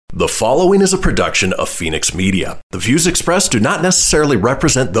The following is a production of Phoenix Media. The views expressed do not necessarily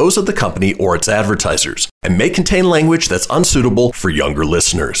represent those of the company or its advertisers and may contain language that's unsuitable for younger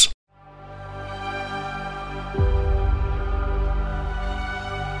listeners.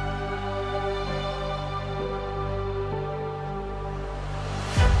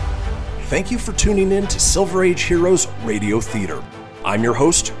 Thank you for tuning in to Silver Age Heroes Radio Theater. I'm your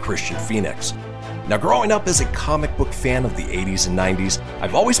host, Christian Phoenix. Now, growing up as a comic book fan of the 80s and 90s,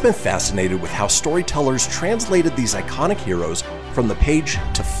 I've always been fascinated with how storytellers translated these iconic heroes from the page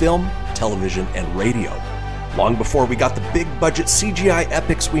to film, television, and radio. Long before we got the big-budget CGI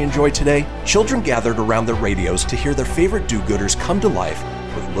epics we enjoy today, children gathered around their radios to hear their favorite do-gooders come to life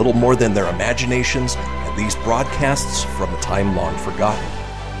with little more than their imaginations and these broadcasts from a time long forgotten.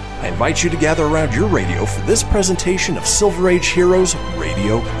 I invite you to gather around your radio for this presentation of Silver Age Heroes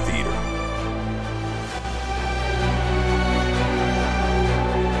Radio Theater.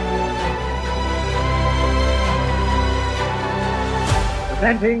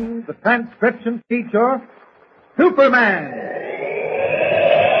 Presenting the transcription feature, Superman.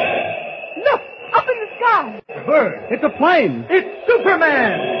 Look, up in the sky. A bird. It's a plane. It's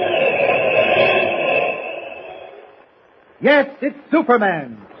Superman. Yes, it's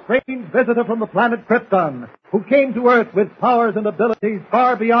Superman, strange visitor from the planet Krypton, who came to Earth with powers and abilities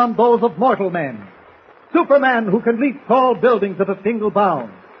far beyond those of mortal men. Superman, who can leap tall buildings at a single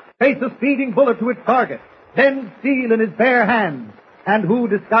bound, face a speeding bullet to its target, bend steel in his bare hands, and who,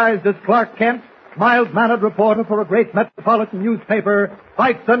 disguised as Clark Kent, mild-mannered reporter for a great metropolitan newspaper,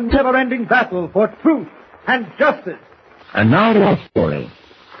 fights a never-ending battle for truth and justice. And now to our story.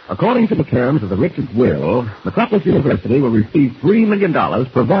 According to the terms of the Richards will, Metropolis University will receive $3 million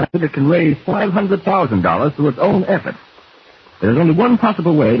provided it can raise $500,000 through its own efforts. There is only one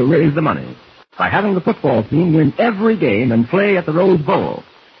possible way to raise the money, by having the football team win every game and play at the Rose Bowl.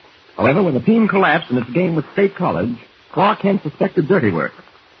 However, when the team collapsed in its game with State College, Clark Kent suspected dirty work.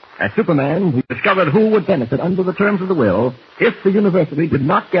 As Superman, he discovered who would benefit under the terms of the will if the university did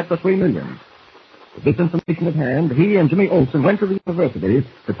not get the $3 million. With this information at hand, he and Jimmy Olsen went to the university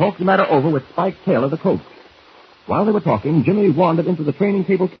to talk the matter over with Spike Taylor, the coach. While they were talking, Jimmy wandered into the training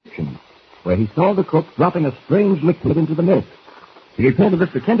table kitchen, where he saw the cook dropping a strange liquid into the milk. He reported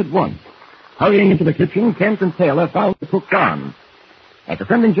this to Kent at once. Hurrying into the kitchen, Kent and Taylor found the cook gone. After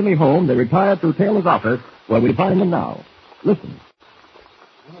sending Jimmy home, they retired to Taylor's office, where we find him now. Listen.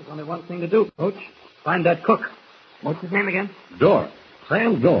 Well, there's only one thing to do, Coach. Find that cook. What's his name again? Dorr.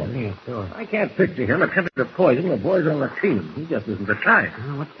 Sam Dorr. Yes, Dorr. I can't picture him attempting to poison the boys on the team. He just isn't the type.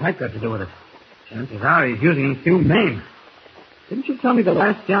 What's type got to do with it? Chances are he's using an assumed name. Didn't you tell me the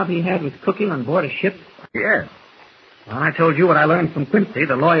last job he had was cooking on board a ship? Yes. Well, I told you what I learned from Quincy,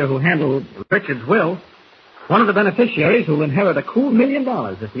 the lawyer who handled Richard's will. One of the beneficiaries who will inherit a cool $1 million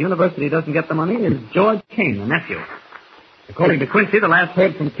if the university doesn't get the money is George Kane, the nephew. According to Quincy, the last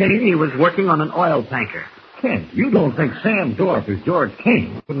heard from Kane, he was working on an oil tanker. Kent, you don't think Sam Dorff is George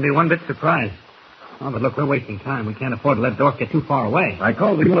Kane? Wouldn't be one bit surprised. Oh, but look, we're wasting time. We can't afford to let Dorff get too far away. I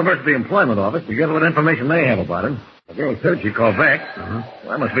called the university employment office to get what information they have about him. The girl said she called back. Well,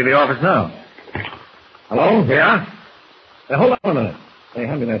 that must be the office now. Hello? Yeah? Hey, hold on a minute. Hey,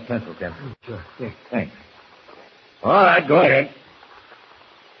 hand me that pencil, Kent. Sure. Here. Thanks. All right, go ahead.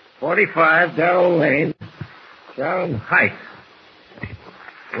 45 Darrell Lane, Sharon Heights.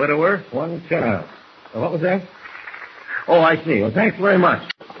 Widower, one child. What was that? Oh, I see. Well, thanks very much.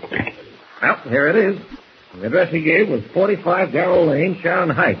 Well, here it is. The address he gave was 45 Darrell Lane, Sharon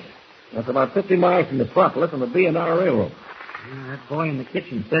Heights. That's about 50 miles from Metropolis on the B&R Railroad. That boy in the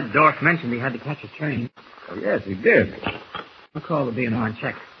kitchen said Dorff mentioned he had to catch a train. Oh, yes, he did. I'll call the B&R and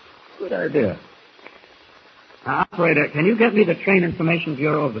check. Good idea. Operator, can you get me the train information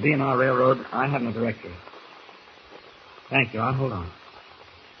bureau of the B&R Railroad? I have no directory. Thank you. I'll hold on.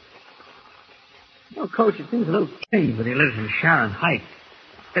 Oh, Coach, it seems a little strange that he lives in Sharon Heights.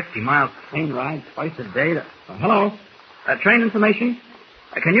 50-mile train ride twice a day. Hello? Train information?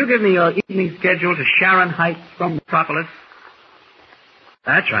 Can you give me your evening schedule to Sharon Heights from Metropolis?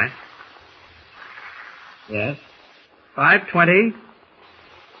 That's right. Yes. 5:20,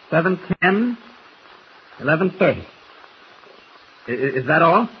 7:10, 11:30. Is that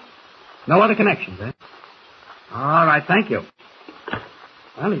all? No other connections, eh? All right, thank you.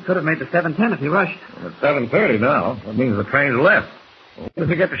 Well, he could have made the 7:10 if he rushed. Well, it's 7:30 now. That means the train's left. Well, when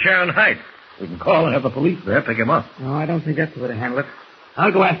does he get to Sharon Heights? We can call and have the police there pick him up. No, I don't think that's the way to handle it.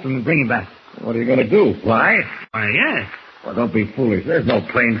 I'll go after him and bring him back. What are you going to do, fly? Why, yes. Well, don't be foolish. There's no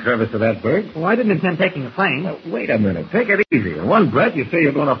plane service to that bird. Well, I didn't intend taking a plane. Now, wait a minute. Take it easy. In one breath, you say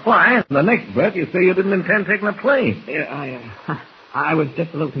you're going to fly, and in the next breath, you say you didn't intend taking a plane. I was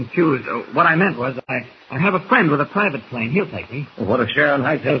just a little confused. What I meant was I have a friend with a private plane. He'll take me. Well, what if Sharon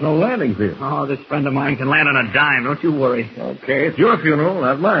Heights has no landing field? Oh, this friend of mine can land on a dime. Don't you worry. Okay, it's your funeral,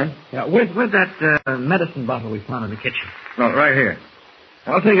 not mine. Yeah, where's that medicine bottle we found in the kitchen? No, right here.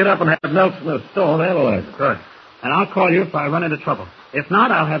 I'll take it up and have Nelson or Stone analyze it. Good. And I'll call you if I run into trouble. If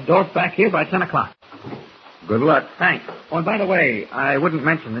not, I'll have Dorf back here by 10 o'clock. Good luck. Thanks. Oh, and by the way, I wouldn't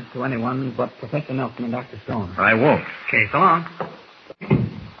mention this to anyone but Professor Nelson and Dr. Stone. I won't. Okay, so long.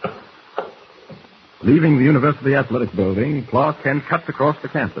 Leaving the University Athletic Building, Clark Kent cuts across the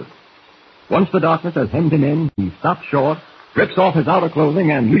campus. Once the darkness has hemmed him in, he stops short, rips off his outer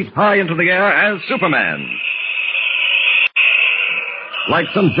clothing, and leaps high into the air as Superman. Like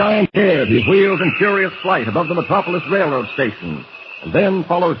some giant hare, he wheels in furious flight above the Metropolis Railroad station, and then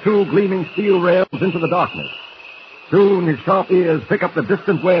follows two gleaming steel rails into the darkness. Soon his sharp ears pick up the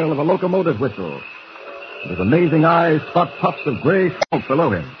distant wail of a locomotive whistle, and his amazing eyes spot puffs of gray smoke below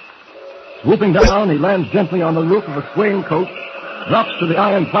him. Swooping down, he lands gently on the roof of a swaying coach, drops to the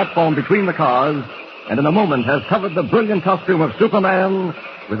iron platform between the cars, and in a moment has covered the brilliant costume of Superman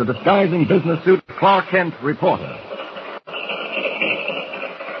with the disguising business suit of Clark Kent, reporter.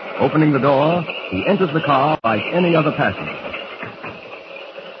 Opening the door, he enters the car like any other passenger.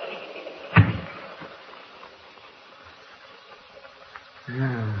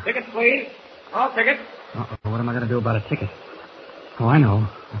 Tickets, please. All tickets. What am I going to do about a ticket? Oh, I know.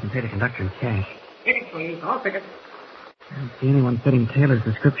 I can pay the conductor in cash. Tickets, please. All tickets. I don't see anyone fitting Taylor's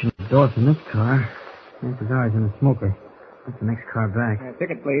description of Dorf in this car. Chances are he's in a smoker. That's the next car back.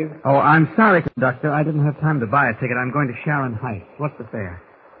 Ticket, please. Oh, I'm sorry, conductor. I didn't have time to buy a ticket. I'm going to Sharon Heights. What's the fare?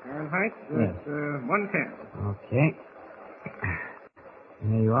 Sharon Heights? Yes. 110. Okay.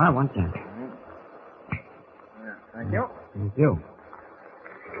 There you are, 110. Thank you. Thank you.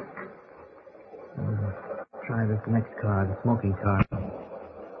 Try this next car, the smoking car.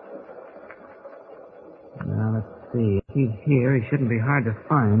 Now, let's see. If he's here, he shouldn't be hard to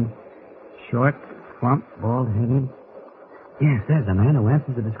find. Short, plump, bald-headed. Yes, there's a man who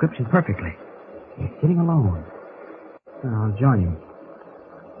answers the description perfectly. He's sitting alone. I'll join him.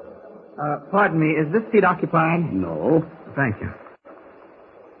 Pardon me, is this seat occupied? No. Thank you.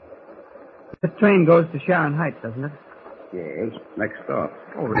 This train goes to Sharon Heights, doesn't it? Yes, next stop.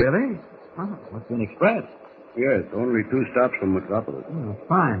 Oh, really? Oh, must be an express. Yes, only 2 stops from Metropolis. Oh,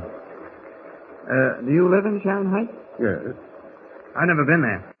 fine. Do you live in Sharon Heights? Yes. I've never been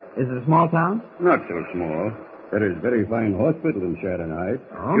there. Is it a small town? Not so small. There is very fine hospital in Sharon Heights.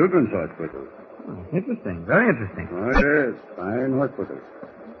 Oh? Children's hospital. Oh, interesting. Very interesting. Oh, yes. Fine hospital.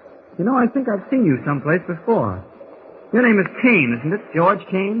 You know, I think I've seen you someplace before. Your name is Kane, isn't it? George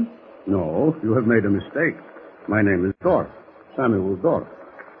Kane? No, you have made a mistake. My name is Dorf. Samuel Dorf.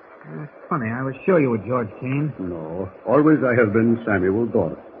 That's funny. I was sure you were George Kane. No, always I have been Samuel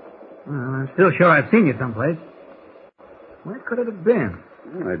Dorf. Well, I'm still sure I've seen you someplace. Where could it have been?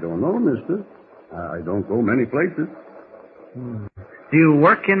 I don't know, mister. I don't go many places. Do you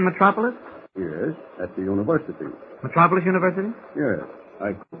work in Metropolis? Yes, at the university. Metropolis University? Yes,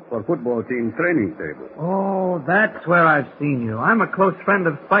 I cook for football team training table. Oh, that's where I've seen you. I'm a close friend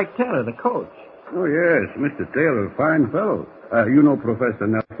of Spike Taylor, the coach. Oh, yes, Mr. Taylor, fine fellow. You know Professor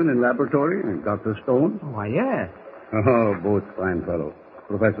Nelson in laboratory and Dr. Stone? Oh, why, yes. Oh, both fine fellows.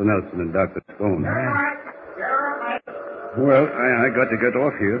 Professor Nelson and Dr. Stone. Well, I got to get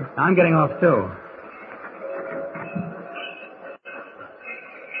off here. I'm getting off, too.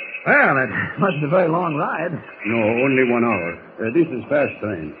 Well, that wasn't a very long ride. No, only 1 hour. This is fast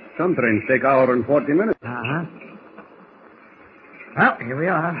train. Some trains take hour and 40 minutes. Uh-huh. Well, here we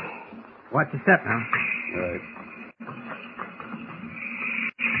are. Watch your step now. Right.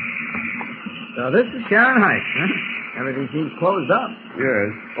 So this is Sharon Heights, huh? Everything seems closed up.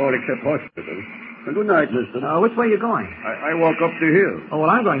 Yes, all except hospital. Good night, mister. Which way are you going? I walk up the hill. Oh, well,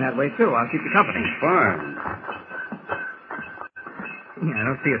 I'm going that way, too. I'll keep you company. Fine. Yeah, I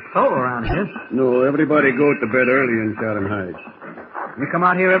don't see a soul around here. No, everybody go to bed early in Sharon Heights. You come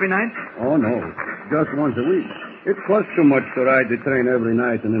out here every night? Oh, no. Just once a week. It costs too much to ride the train every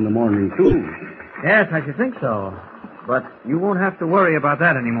night and in the morning, too. Yes, I should think so. But you won't have to worry about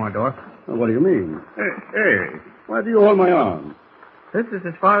that anymore, Dorf. What do you mean? Hey, why do you hold my arm? This is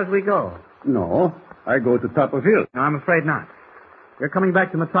as far as we go. No, I go to top of hill. No, I'm afraid not. You're coming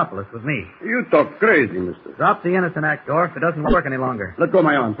back to Metropolis with me. You talk crazy, mister. Drop the innocent act, Dorf. It doesn't work any longer. Let go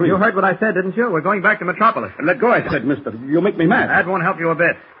my arm, please. You heard what I said, didn't you? We're going back to Metropolis. Let go, I said, mister. You make me mad. That won't help you a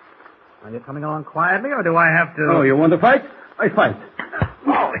bit. Are you coming along quietly, or do I have to... Oh, you want to fight? I fight.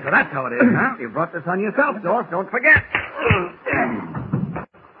 Oh, so that's how it is, huh? You brought this on yourself, Dorf. Don't forget.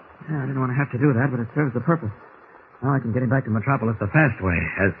 Yeah, I didn't want to have to do that, but it serves the purpose. Now I can get him back to Metropolis the fast way,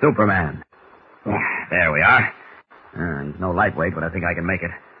 as Superman. There we are. He's no lightweight, but I think I can make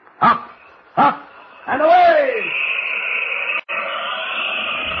it. Up! Up! And away!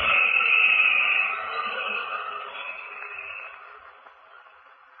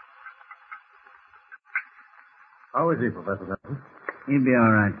 How is he, Professor Nelson? He'll be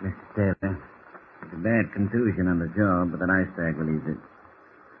all right, Mr. Taylor. It's a bad contusion on the jaw, but an ice bag relieves it.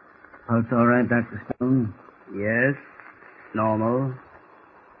 Pulse all right, Dr. Stone? Yes. Normal.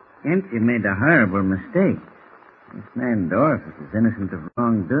 Kent, you made a horrible mistake. This man Dorf is as innocent of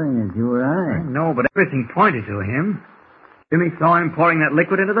wrongdoing as you or I. No, but everything pointed to him. Jimmy saw him pouring that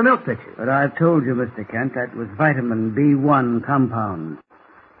liquid into the milk pitcher. But I've told you, Mr. Kent, that was vitamin B1 compound.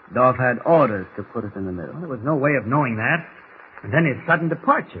 Dorf had orders to put it in the milk. Well, there was no way of knowing that. And then his sudden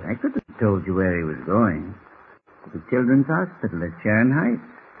departure. I could have told you where he was going. To the Children's Hospital at Sharon Heights.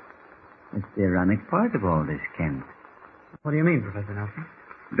 It's the ironic part of all this, Kent. What do you mean, Professor Nelson?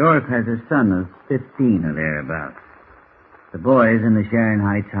 Dorf has a son of 15 or thereabouts. The boy is in the Sharon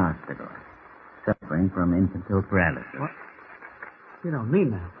Heights Hospital, suffering from infantile paralysis. What? You don't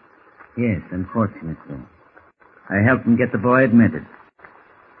mean that. Yes, unfortunately. I helped him get the boy admitted.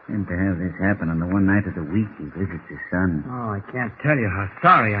 And to have this happen on the one night of the week he visits his son. Oh, I can't tell you how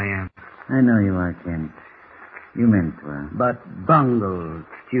sorry I am. I know you are, Kent. You meant well. But bungled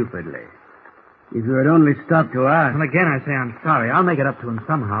stupidly. If you had only stopped to ask. Well, again, I say I'm sorry. I'll make it up to him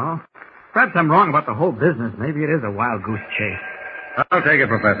somehow. Perhaps I'm wrong about the whole business. Maybe it is a wild goose chase. I'll take it,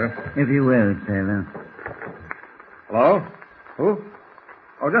 Professor. If you will, Taylor. Hello? Who?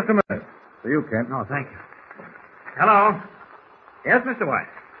 Oh, just a minute. For you, Kent. Oh, thank you. Hello? Yes, Mr. White.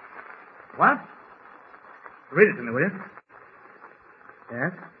 What? Read it to me, will you?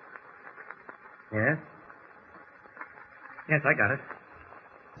 Yes? Yes? Yes, I got it.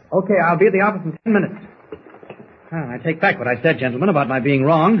 Okay, I'll be at the office in 10 minutes. I take back what I said, gentlemen, about my being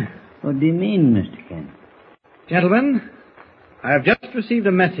wrong. What do you mean, Mr. Kent? Gentlemen, I have just received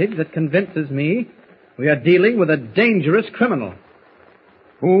a message that convinces me we are dealing with a dangerous criminal.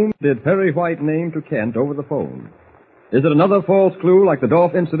 Whom did Perry White name to Kent over the phone? Is it another false clue like the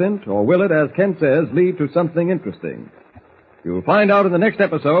Dorf incident, or will it, as Kent says, lead to something interesting? You'll find out in the next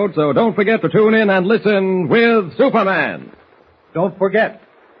episode, so don't forget to tune in and listen with Superman. Don't forget,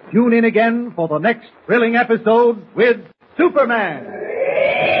 tune in again for the next thrilling episode with Superman.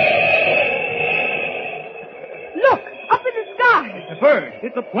 Look, up in the sky. It's a bird.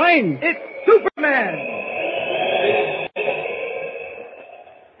 It's a plane. It's Superman.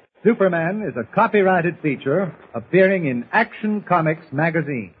 Superman is a copyrighted feature appearing in Action Comics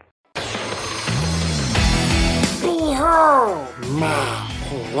magazine. Behold, my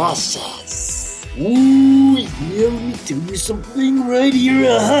precious. Ooh, yeah, let me tell you something right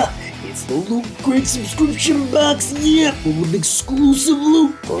here, It's the Loot Crate subscription box, yeah, full of exclusive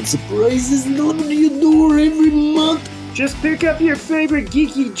loot, fun surprises delivered to your door every month. Just pick up your favorite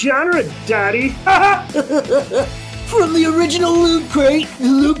geeky genre, Daddy. From the original Loot Crate, the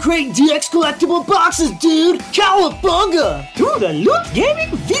Loot Crate DX collectible boxes, dude! Cowabunga! To the Loot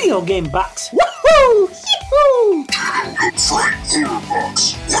Gaming video game box. Woohoo! Yee-hoo! Loot Crate Horror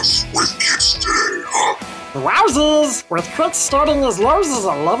Box. What's with kids today, huh? Wowzers! With crits starting as low as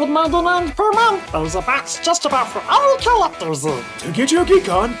 $11.99 per month, there's a box just about for all collectors. To get your geek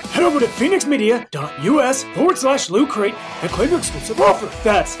on, head over to phoenixmedia.us/Loot Crate and claim your exclusive offer.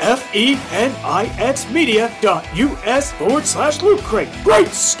 That's FENIXmedia.us/Loot Crate. Great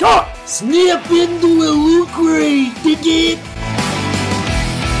Scott! Snap into a Loot Crate, dig it?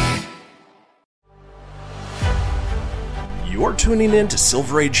 You're tuning in to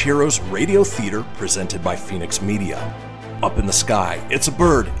Silver Age Heroes Radio Theater presented by Phoenix Media. Up in the sky, it's a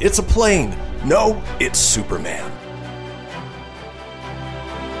bird, it's a plane. No, it's Superman.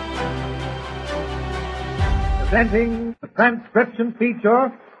 Presenting the transcription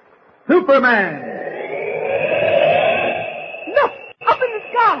feature, Superman. Look, up in the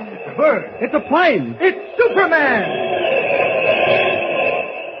sky. It's a bird. It's a plane. It's Superman.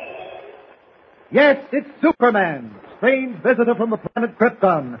 Yes, it's Superman, strange visitor from the planet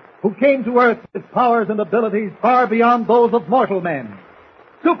Krypton, who came to Earth with powers and abilities far beyond those of mortal men.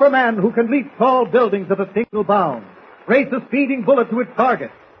 Superman, who can leap tall buildings at a single bound, race a speeding bullet to its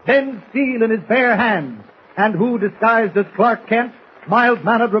target, bend steel in his bare hands, and who, disguised as Clark Kent,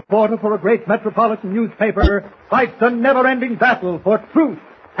 mild-mannered reporter for a great metropolitan newspaper, fights a never-ending battle for truth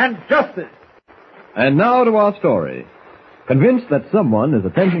and justice. And now to our story. Convinced that someone is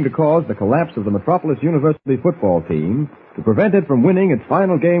attempting to cause the collapse of the Metropolis University football team to prevent it from winning its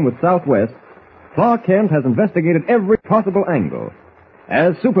final game with Southwest, Clark Kent has investigated every possible angle.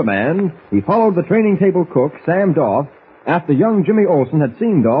 As Superman, he followed the training table cook, Sam Dorff, after young Jimmy Olsen had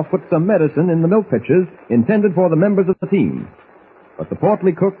seen Dorff put some medicine in the milk pitchers intended for the members of the team. But the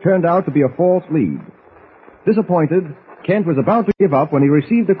portly cook turned out to be a false lead. Disappointed, Kent was about to give up when he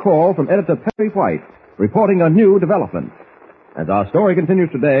received a call from editor Perry White, reporting a new development. As our story continues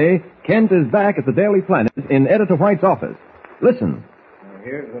today, Kent is back at the Daily Planet in Editor White's office. Listen.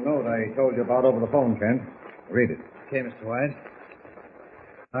 Here's the note I told you about over the phone, Kent. Read it. Okay, Mr. White.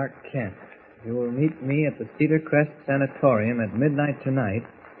 Clark Kent, you will meet me at the Cedar Crest Sanatorium at midnight tonight.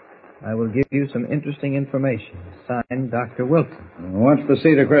 I will give you some interesting information. Signed, Dr. Wilson. What's the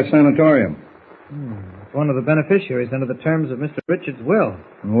Cedar Crest Sanatorium? It's one of the beneficiaries under the terms of Mr. Richards' will.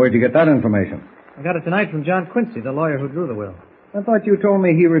 Where'd you get that information? I got it tonight from John Quincy, the lawyer who drew the will. I thought you told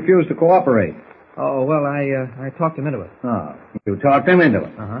me he refused to cooperate. Oh, well, I talked him into it. Oh, you talked him into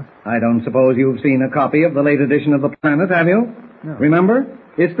it? Uh-huh. I don't suppose you've seen a copy of the late edition of the Planet, have you? No. Remember?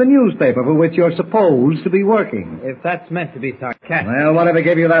 It's the newspaper for which you're supposed to be working. If that's meant to be sarcastic. Well, whatever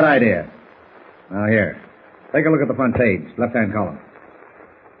gave you that idea? Now, here. Take a look at the front page, left-hand column.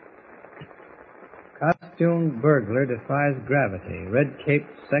 Costumed burglar defies gravity. Red-caped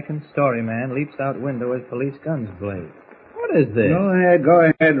second-story man leaps out window as police guns blaze. What is this?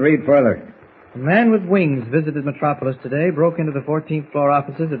 Go ahead, read further. A man with wings visited Metropolis today, broke into the 14th floor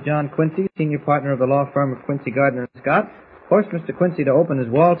offices of John Quincy, senior partner of the law firm of Quincy, Gardner & Scott, forced Mr. Quincy to open his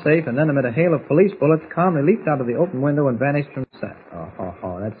wall safe, and then amid a hail of police bullets, calmly leaped out of the open window and vanished from sight.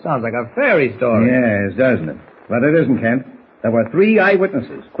 Oh, that sounds like a fairy story. Yes, doesn't it? But it isn't, Kent. There were 3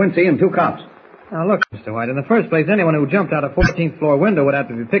 eyewitnesses, Quincy and 2 cops. Now, look, Mr. White, in the first place, anyone who jumped out a 14th floor window would have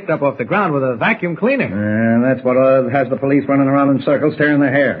to be picked up off the ground with a vacuum cleaner. And that's what has the police running around in circles, tearing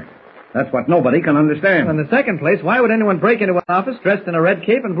their hair. That's what nobody can understand. In the second place, why would anyone break into an office dressed in a red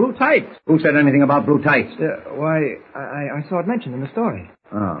cape and blue tights? Who said anything about blue tights? Why, I saw it mentioned in the story.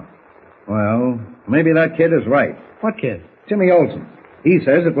 Oh. Well, maybe that kid is right. What kid? Jimmy Olsen. He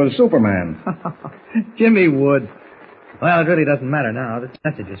says it was Superman. Jimmy Wood. Well, it really doesn't matter now. This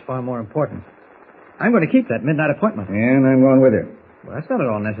message is far more important. I'm going to keep that midnight appointment. And I'm going with you. Well, that's not at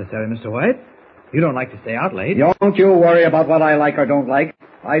all necessary, Mr. White. You don't like to stay out late. Don't you worry about what I like or don't like.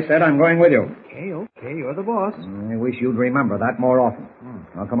 I said I'm going with you. Okay, you're the boss. I wish you'd remember that more often.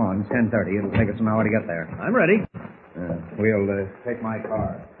 Now, come on, it's 10:30. It'll take us an hour to get there. I'm ready. We'll take my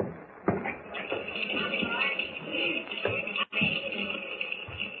car.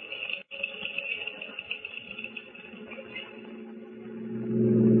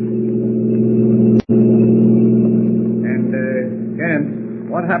 And, Kent,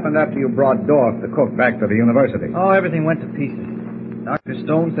 what happened after you brought Dorff, the cook, back to the university? Oh, everything went to pieces. Dr.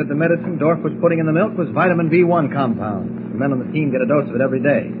 Stone said the medicine Dorff was putting in the milk was vitamin B1 compound. The men on the team get a dose of it every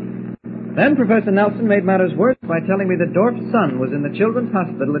day. Then Professor Nelson made matters worse by telling me that Dorff's son was in the Children's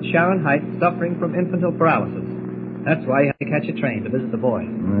Hospital at Sharon Heights suffering from infantile paralysis. That's why he had to catch a train to visit the boy.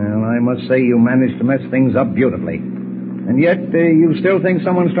 Well, I must say you managed to mess things up beautifully. And yet, you still think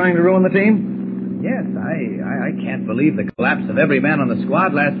someone's trying to ruin the team? Yes, I can't believe the collapse of every man on the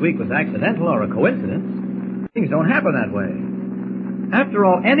squad last week was accidental or a coincidence. Things don't happen that way. After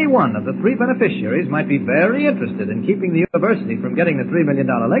all, any one of the 3 beneficiaries might be very interested in keeping the university from getting the $3 million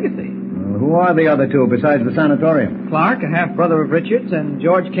legacy. Who are the other 2 besides the sanatorium? Clark, a half-brother of Richards, and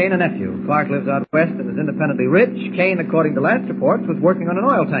George Kane, a nephew. Clark lives out west and is independently rich. Kane, according to last reports, was working on an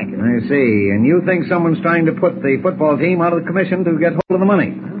oil tanker. I see. And you think someone's trying to put the football team out of the commission to get hold of the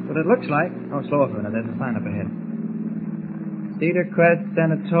money? That's what it looks like. Oh, slow up a minute. There's a sign up ahead. Cedar Crest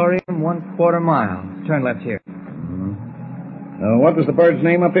Sanatorium, 1/4 mile. Turn left here. What was the bird's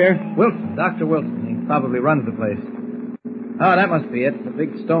name up here? Wilson, Dr. Wilson. He probably runs the place. Oh, that must be it. The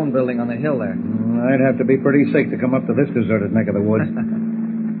big stone building on the hill there. I'd have to be pretty sick to come up to this deserted neck of the woods.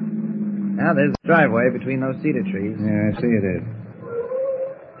 Now, there's the driveway between those cedar trees. Yeah, I see it is.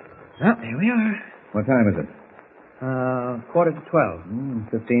 Well, here we are. What time is it? 11:45.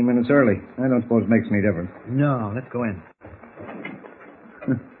 15 minutes early. I don't suppose it makes any difference. No, let's go in.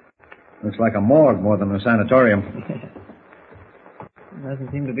 Looks like a morgue more than a sanatorium. There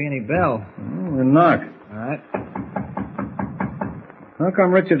doesn't seem to be any bell. We'll knock. All right. How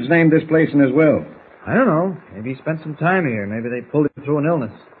come Richards named this place in his will? I don't know. Maybe he spent some time here. Maybe they pulled him through an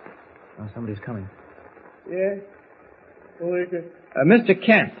illness. Oh, somebody's coming. Yes? Who is it? Mr.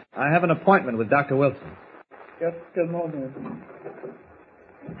 Kent, I have an appointment with Dr. Wilson. Just a moment.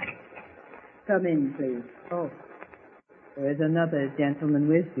 Come in, please. Oh. There's another gentleman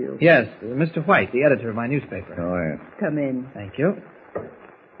with you. Yes, Mr. White, the editor of my newspaper. Oh, yes. Come in. Thank you.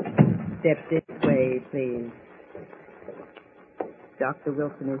 Step this way, please. Dr.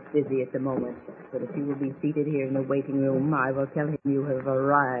 Wilson is busy at the moment, but if you will be seated here in the waiting room, I will tell him you have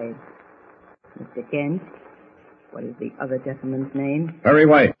arrived. Mr. Kent, what is the other gentleman's name? Perry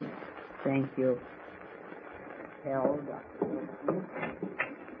White. Thank you. Tell Dr. Wilson.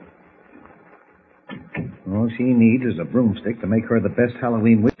 All she needs is a broomstick to make her the best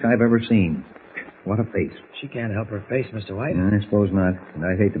Halloween witch I've ever seen. What a face. She can't help her face, Mr. White. I suppose not. And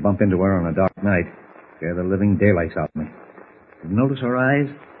I'd hate to bump into her on a dark night. Scare the living daylights out of me. Notice her eyes?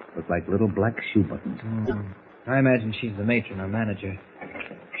 Look like little black shoe buttons. I imagine she's the matron or manager.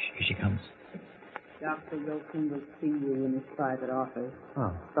 Here she comes. Dr. Wilson will see you in his private office.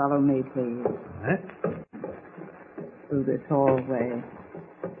 Oh. Follow me, please. What? Through this hallway.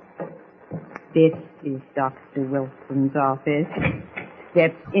 This is Dr. Wilson's office.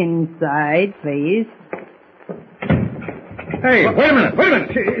 Step inside, please. Hey, wait a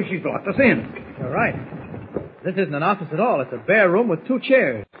minute. She's locked us in. You're right. This isn't an office at all. It's a bare room with 2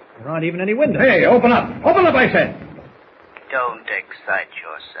 chairs. There aren't even any windows. Hey, open up. Open up, I said. Don't excite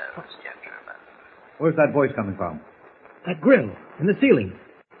yourselves, gentlemen. Where's that voice coming from? That grill in the ceiling.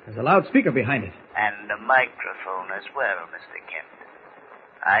 There's a loudspeaker behind it. And a microphone as well, Mr. Kent.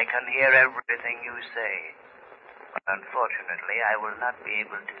 I can hear everything you say. But unfortunately, I will not be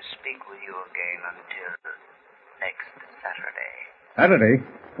able to speak with you again until next Saturday. Saturday?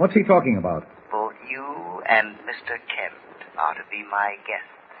 What's he talking about? Both you and Mr. Kent are to be my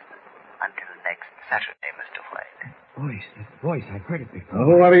guests until next Saturday, Mr. White. That voice, I've heard it before.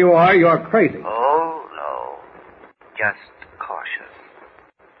 Whoever you are, you're crazy. Oh, no. Just cautious.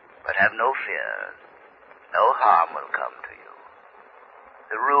 But have no fears. No harm will come to you.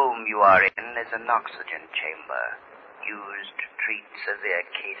 The room you are in is an oxygen chamber used to treat severe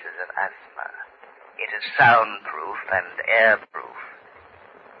cases of asthma. It is soundproof and airproof.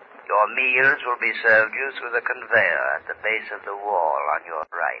 Your meals will be served you through the conveyor at the base of the wall on your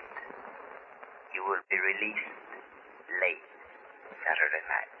right. You will be released late Saturday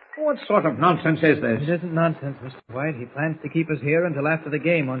night. What sort of nonsense is this? It isn't nonsense, Mr. White. He plans to keep us here until after the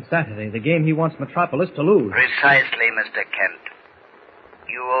game on Saturday, the game he wants Metropolis to lose. Precisely, Mr. Kent.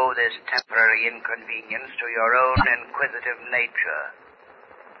 You owe this temporary inconvenience to your own inquisitive nature.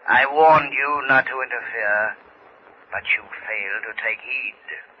 I warned you not to interfere, but you failed to take heed.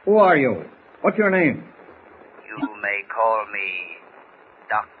 Who are you? What's your name? You may call me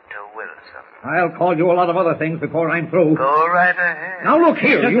Dr. Wilson. I'll call you a lot of other things before I'm through. Go right ahead. Now look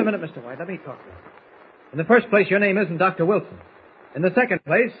here, Just a minute, Mr. White. Let me talk to you. In the first place, your name isn't Dr. Wilson. In the second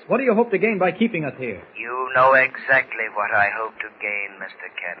place, what do you hope to gain by keeping us here? You know exactly what I hope to gain, Mr.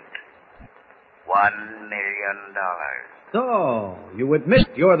 Kent. $1 million. So, you admit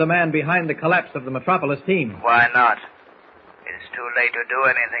you're the man behind the collapse of the Metropolis team. Why not? It's too late to do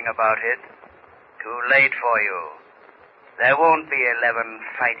anything about it. Too late for you. There won't be 11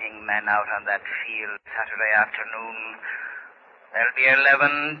 fighting men out on that field Saturday afternoon. There'll be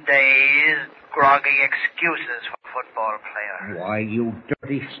 11 days, groggy excuses for football players. Why, you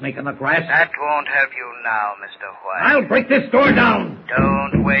dirty snake in the grass. That won't help you now, Mr. White. I'll break this door down.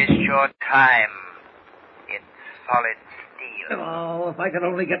 Don't waste your time. It's solid steel. Oh, if I could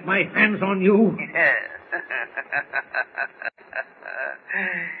only get my hands on you.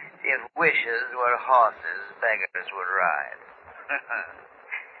 If wishes were horses, beggars would ride.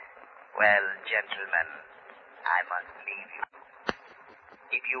 Well, gentlemen, I must leave you.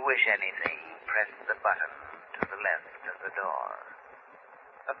 If you wish anything, press the button to the left of the door.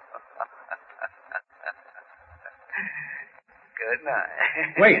 Good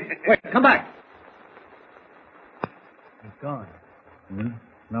night. Wait, come back. He's gone.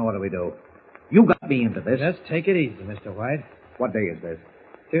 Now what do we do? You got me into this. Just take it easy, Mr. White. What day is this?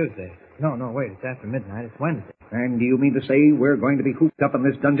 Tuesday. No, wait, it's after midnight. It's Wednesday. And do you mean to say we're going to be cooped up in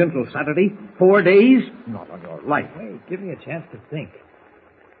this dungeon till Saturday? 4 days? Not on your life. Wait, give me a chance to think.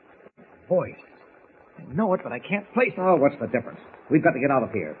 Voice. I know it, but I can't place it. Oh, what's the difference? We've got to get out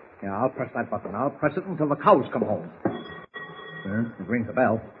of here. Yeah, I'll press that button. I'll press it until the cows come home. It rings the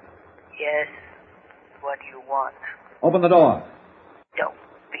bell. Yes. What do you want? Open the door. Don't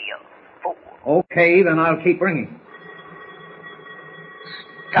be a fool. Okay, then I'll keep ringing.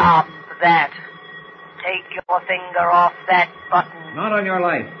 Stop that. Take your finger off that button. Not on your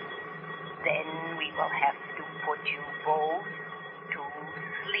life. Then we will have to put you both to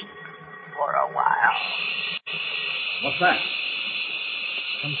sleep for a while. What's that?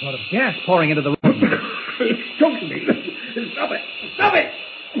 Some sort of gas pouring into the room. It's choking me. Stop it. Stop it.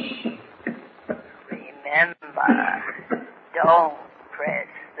 Remember, don't press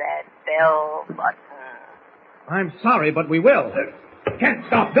that bell button. I'm sorry, but we will. Kent,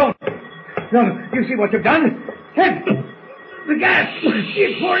 stop. Don't. No, you see what you've done? Kent! The gas!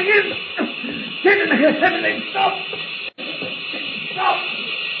 It's pouring in! Everything, stop! Stop!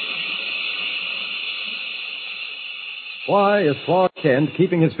 Why is Clark Kent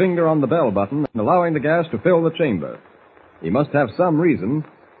keeping his finger on the bell button and allowing the gas to fill the chamber? He must have some reason.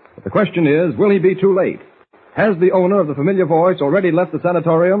 But the question is, will he be too late? Has the owner of the familiar voice already left the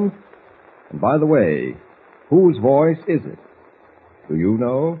sanatorium? And by the way, whose voice is it? Do you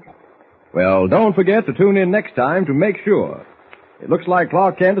know? Well, don't forget to tune in next time to make sure. It looks like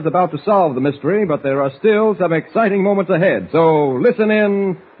Clark Kent is about to solve the mystery, but there are still some exciting moments ahead. So listen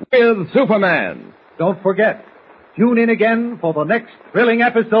in with Superman. Don't forget, tune in again for the next thrilling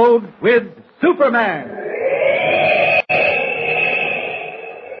episode with Superman.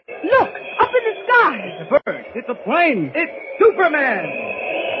 Look, up in the sky. It's a bird. It's a plane. It's Superman.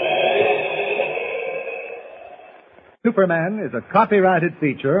 Superman is a copyrighted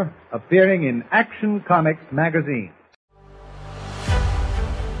feature appearing in Action Comics magazine.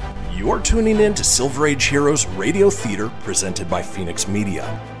 You're tuning in to Silver Age Heroes Radio Theater presented by Phoenix Media.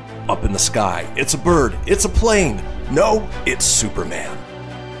 Up in the sky, it's a bird, it's a plane. No, it's Superman.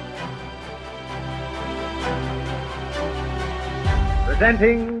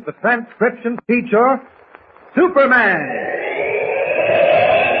 Presenting the transcription feature, Superman.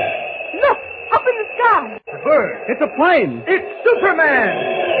 Look, up in the sky. It's a bird. It's a plane. It's Superman.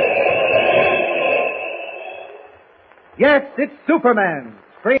 Yes, it's Superman,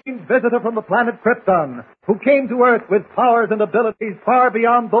 strange visitor from the planet Krypton, who came to Earth with powers and abilities far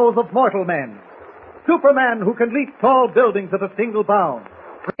beyond those of mortal men. Superman who can leap tall buildings at a single bound,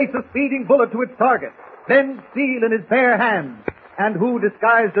 race a speeding bullet to its target, bend steel in his bare hands, and who,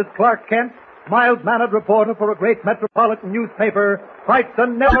 disguised as Clark Kent, mild-mannered reporter for a great metropolitan newspaper, fights a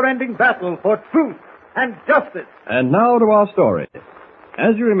never-ending battle for truth and justice. And now to our story.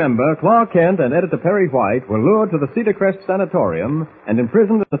 As you remember, Clark Kent and Editor Perry White were lured to the Cedar Crest Sanatorium and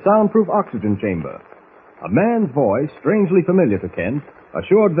imprisoned in a soundproof oxygen chamber. A man's voice, strangely familiar to Kent,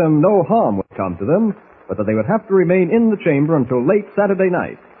 assured them no harm would come to them, but that they would have to remain in the chamber until late Saturday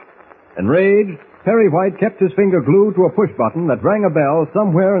night. Enraged, Perry White kept his finger glued to a push button that rang a bell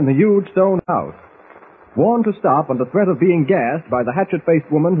somewhere in the huge stone house. Warned to stop under threat of being gassed by the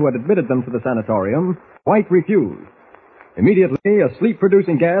hatchet-faced woman who had admitted them to the sanatorium, White refused. Immediately, a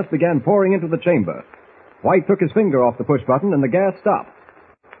sleep-producing gas began pouring into the chamber. White took his finger off the push button and the gas stopped.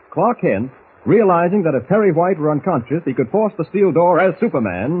 Clark Kent, realizing that if Perry White were unconscious, he could force the steel door as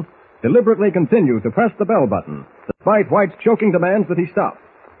Superman, deliberately continued to press the bell button, despite White's choking demands that he stop.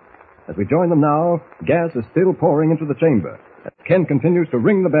 As we join them now, gas is still pouring into the chamber. As Kent continues to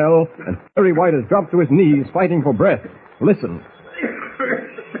ring the bell, and Perry White has dropped to his knees, fighting for breath. Listen.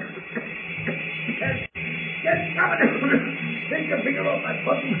 Take your finger off that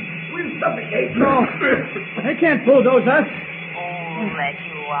button. We'll suffocate. No, I can't bulldoze us. Fool that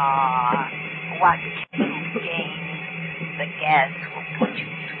you are. What can you gain? The gas will put you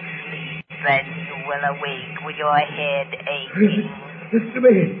to sleep, and you will awake with your head aching. Listen to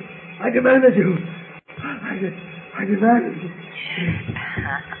me. I demanded you. I demanded you.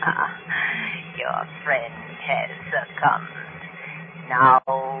 Your friend has succumbed. Now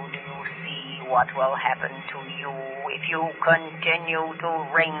do you see what will happen to you if you continue to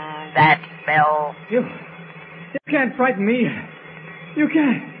ring that bell? You can't frighten me. You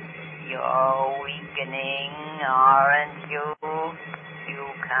can't. You're weakening, aren't you? You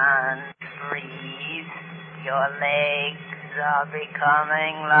can't breathe. Your legs are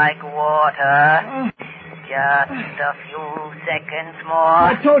becoming like water. Just a few seconds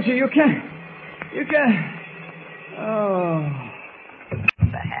more. I told you, you can't. You can't. Oh.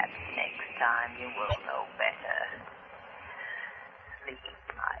 Perhaps next time you will know better. Sleep,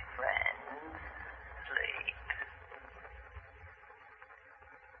 my friend. Sleep.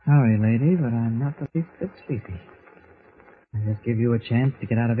 Sorry, lady, but I'm not the least bit sleepy. I'll just give you a chance to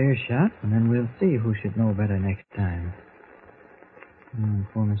get out of earshot, and then we'll see who should know better next time.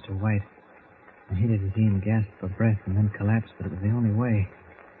 Poor Mr. White. I hated to see him gasp for breath and then collapse, but it was the only way.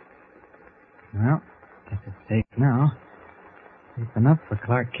 Well, guess it's safe now. Safe enough for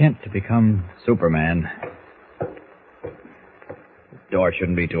Clark Kent to become Superman. This door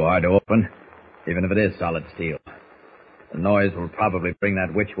shouldn't be too hard to open, even if it is solid steel. The noise will probably bring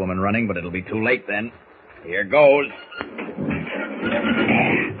that witch woman running, but it'll be too late then. Here goes.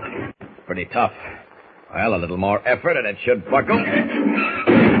 Pretty tough. Well, a little more effort and it should buckle.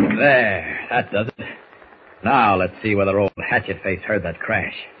 There, that does it. Now let's see whether old Hatchet-Face heard that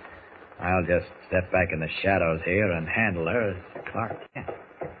crash. I'll just step back in the shadows here and handle her as Clark Kent.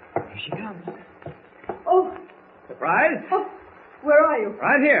 Here she comes. Oh. Surprise? Oh, where are you?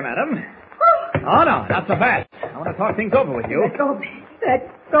 Right here, madam. Oh, no, not so fast. want to talk things over with you. Let go of me.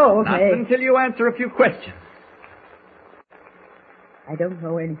 Let go of Not me. until you answer a few questions. I don't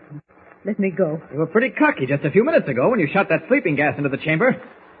know anything. Let me go. You were pretty cocky just a few minutes ago when you shot that sleeping gas into the chamber.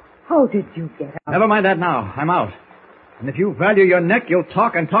 How did you get out? Never mind that now. I'm out. And if you value your neck, you'll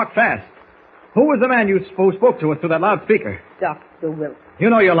talk and talk fast. Who was the man who spoke to us through that loudspeaker? Dr. Wilson. You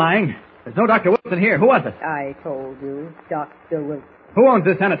know you're lying. There's no Dr. Wilson here. Who was it? I told you, Dr. Wilson. Who owns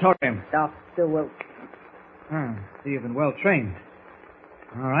this sanatorium? Dr. Wilson. So you've been well trained.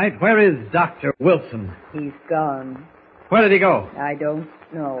 All right. Where is Dr. Wilson? He's gone. Where did he go? I don't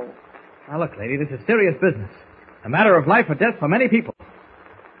know. Now, look, lady, this is serious business. A matter of life or death for many people.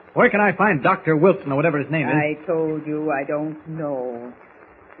 Where can I find Dr. Wilson or whatever his name is? I told you I don't know.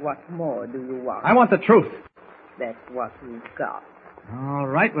 What more do you want? I want the truth. That's what you've got. All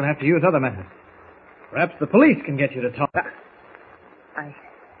right, we'll have to use other methods. Perhaps the police can get you to talk. I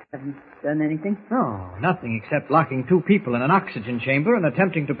haven't done anything. No, nothing except locking two people in an oxygen chamber and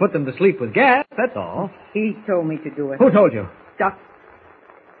attempting to put them to sleep with gas, that's all. He told me to do it. Who told you? Dr.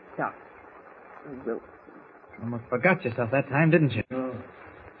 Wilson. Almost forgot yourself that time, didn't you?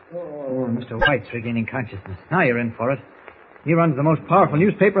 Oh, Mr. White's regaining consciousness. Now you're in for it. He runs the most powerful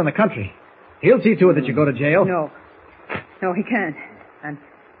newspaper in the country. He'll see to it that you go to jail. No, he can't. I'm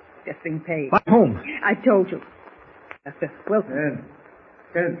just being paid. By whom? I told you. Dr. Wilson.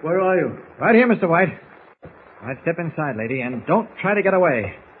 Kent, where are you? Right here, Mr. White. All right, step inside, lady, and don't try to get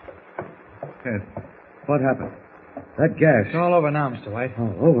away. Kent, what happened? That gas. It's all over now, Mr. White.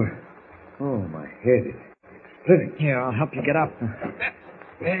 Oh, over. Oh, my head is splitting. Here, I'll help you get up.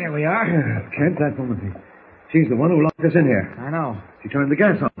 There we are. Kent, that woman, she's the one who locked us in here. I know. She turned the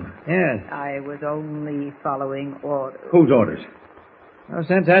gas on. Yes. I was only following orders. Whose orders? No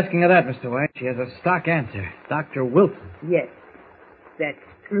sense asking her that, Mr. White. She has a stock answer. Dr. Wilson. Yes, that's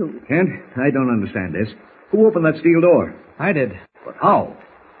true. Kent, I don't understand this. Who opened that steel door? I did. But how?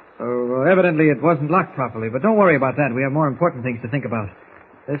 Evidently it wasn't locked properly, but don't worry about that. We have more important things to think about.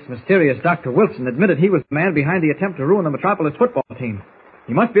 This mysterious Dr. Wilson admitted he was the man behind the attempt to ruin the Metropolis football team.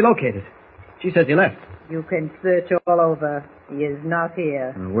 He must be located. She says he left. You can search all over. He is not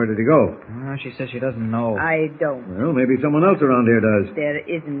here. Where did he go? She says she doesn't know. I don't. Well, maybe someone else around here does. There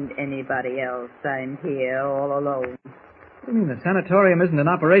isn't anybody else. I'm here all alone. You mean the sanatorium isn't in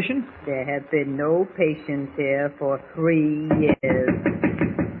operation? There have been no patients here for 3 years.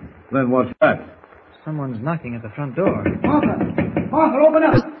 Then what's that? Someone's knocking at the front door. Arthur, open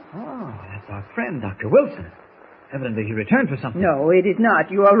up! Oh, that's our friend, Dr. Wilson. Evidently he returned for something. No, it is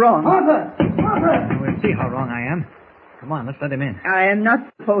not. You are wrong. Arthur! We'll see how wrong I am. Come on, let's let him in. I am not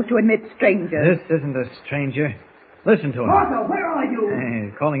supposed to admit strangers. This isn't a stranger. Listen to him. Arthur, where are you? Hey,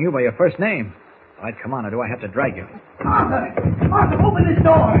 he's calling you by your first name. All right, come on, or do I have to drag you? Arthur, open this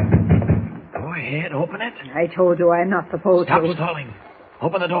door! Go ahead, open it. I told you I am not supposed Stop to. stalling.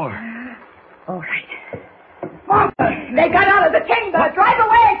 Open the door. All right. Arthur! They got out of the chamber. Drive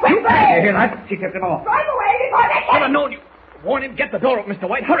away, quickly! Here, lad. She kept him off. Drive away before they I'd have known you. Warn him. Get the door open, Mr.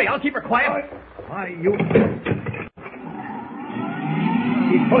 White. Hurry, I'll keep her quiet. Why, you...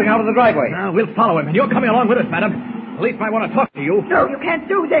 He's pulling out of the driveway. Now, we'll follow him, and you're coming along with us, madam. Police might want to talk to you. No, you can't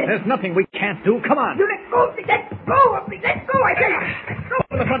do this. There's nothing we can't do. Come on. You let go of me. Let go of me. Let go, I say.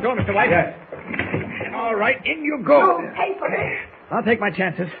 Open the front door, Mr. White. Yes. All right, in you go. Don't pay for this. I'll take my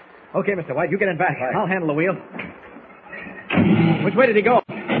chances. Okay, Mr. White, you get in back. Right. I'll handle the wheel. Which way did he go?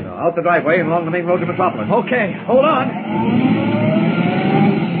 Out the driveway and along the main road to Metropolis. Okay, hold on.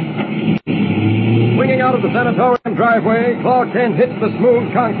 Swinging out of the sanatorium driveway, Clark Kent hits the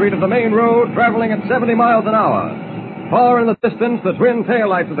smooth concrete of the main road, traveling at 70 miles an hour. Far in the distance, the twin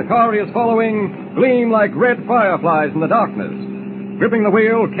taillights of the car he is following gleam like red fireflies in the darkness. Gripping the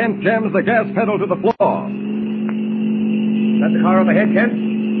wheel, Kent jams the gas pedal to the floor. That the car overhead, Kent?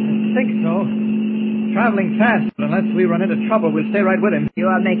 I think so. Traveling fast, but unless we run into trouble, we'll stay right with him. You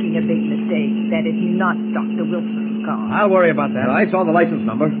are making a big mistake. That is not Dr. Wilson's car. I'll worry about that. I saw the license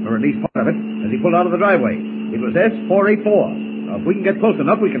number, or at least part of it, as he pulled out of the driveway. It was S484. Now, if we can get close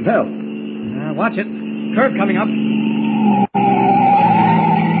enough, we can tell. Watch it. Curve coming up.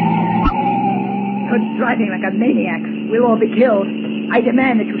 You're driving like a maniac. We'll all be killed. I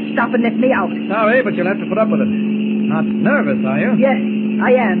demand that you stop and let me out. Sorry, but you'll have to put up with it. Not nervous, are you? Yes,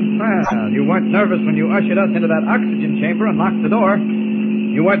 I am. Well, you weren't nervous when you ushered us into that oxygen chamber and locked the door.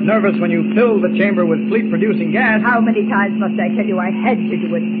 You weren't nervous when you filled the chamber with sleep-producing gas. How many times must I tell you I had to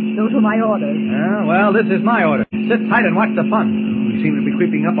do it? Those were my orders. Well, this is my order. Sit tight and watch the fun. We seem to be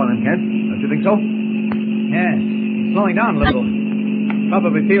creeping up on him, Kent. Don't you think so? Yes. He's slowing down a little.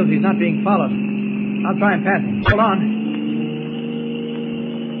 Probably feels he's not being followed. I'll try and pass him. Hold on.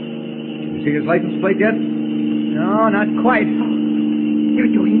 You see his license plate yet? No, No, not quite. You're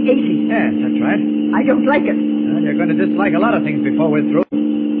doing 80. Yes, that's right. I don't like it. Well, you're going to dislike a lot of things before we're through.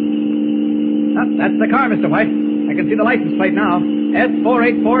 Oh, that's the car, Mr. White. I can see the license plate now.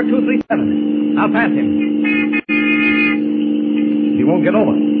 S484237. I'll pass him. He won't get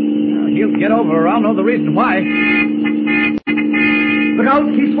over. Well, he'll get over, or I'll know the reason why. Look out,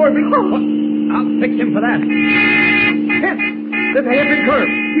 he's swerving. I'll fix him for that. Yes, there's a hairpin curve.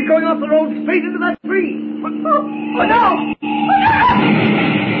 He's going off the road straight into that tree. Oh, no!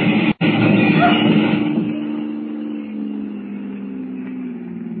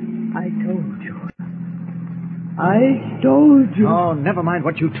 I told you. Oh, never mind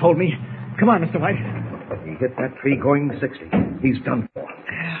what you told me. Come on, Mr. White. He hit that tree going 60. He's done for.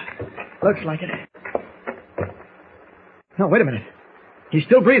 Looks like it. No, wait a minute. He's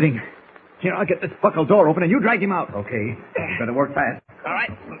still breathing. Here, I'll get this buckle door open and you drag him out. Okay. You better work fast. All right.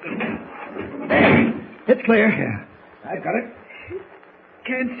 There. It's clear. Yeah. I've got it.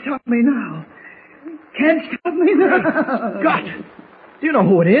 Can't stop me now. Can't stop me now. Scott! Do you know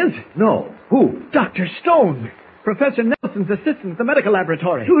who it is? No. Who? Dr. Stone. Professor Nelson's assistant at the medical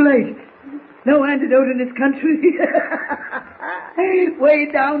laboratory. Too late. No antidote in this country. Way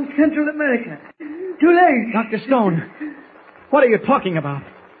down Central America. Too late. Dr. Stone, what are you talking about?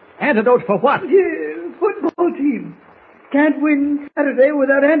 Antidote for what? Football team. Can't win Saturday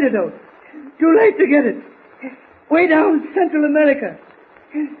without antidote. Too late to get it. Way down Central America.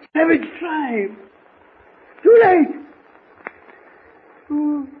 Savage tribe. Too late.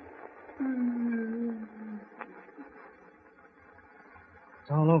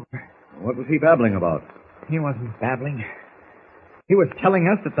 It's all over. What was he babbling about? He wasn't babbling. He was telling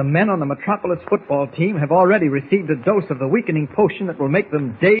us that the men on the Metropolis football team have already received a dose of the weakening potion that will make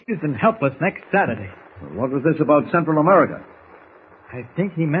them dazed and helpless next Saturday. What was this about Central America? I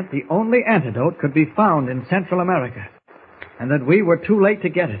think he meant the only antidote could be found in Central America, and that we were too late to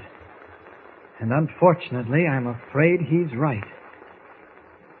get it. And unfortunately, I'm afraid he's right.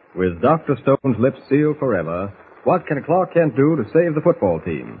 With Dr. Stone's lips sealed forever, what can Clark Kent do to save the football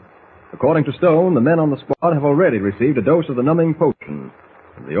team? According to Stone, the men on the squad have already received a dose of the numbing potion.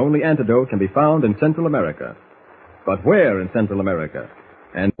 And the only antidote can be found in Central America. But where in Central America?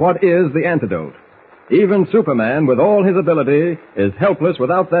 And what is the antidote? Even Superman, with all his ability, is helpless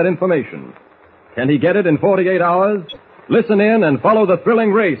without that information. Can he get it in 48 hours? Listen in and follow the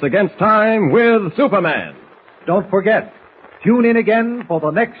thrilling race against time with Superman. Don't forget, tune in again for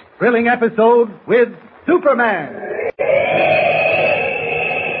the next thrilling episode with Superman.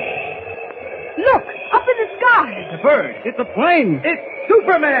 Look, up in the sky. It's a bird. It's a plane. It's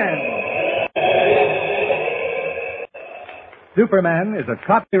Superman. Superman is a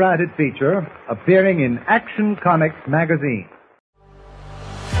copyrighted feature appearing in Action Comics magazine.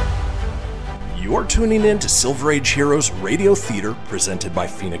 You're tuning in to Silver Age Heroes Radio Theater presented by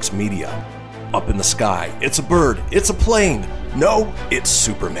Phoenix Media. Up in the sky, it's a bird, it's a plane. No, it's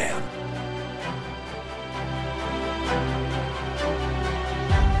Superman.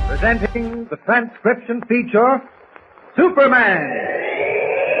 Presenting the transcription feature, Superman.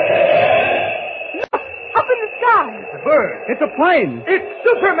 Up in the sky. It's a bird. It's a plane. It's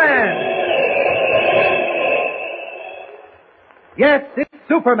Superman. Yes, it's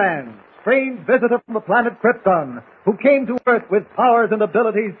Superman, strange visitor from the planet Krypton, who came to Earth with powers and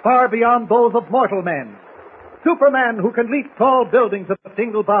abilities far beyond those of mortal men. Superman who can leap tall buildings at a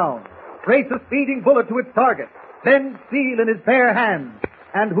single bound, race a speeding bullet to its target, bend steel in his bare hands,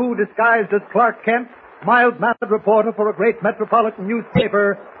 and who, disguised as Clark Kent, mild-mannered reporter for a great metropolitan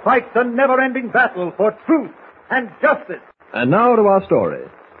newspaper, fights a never-ending battle for truth and justice. And now to our story.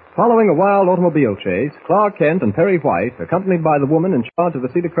 Following a wild automobile chase, Clark Kent and Perry White, accompanied by the woman in charge of the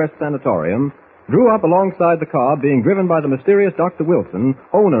Cedar Crest Sanatorium, drew up alongside the car being driven by the mysterious Dr. Wilson,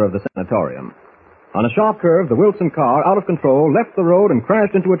 owner of the sanatorium. On a sharp curve, the Wilson car, out of control, left the road and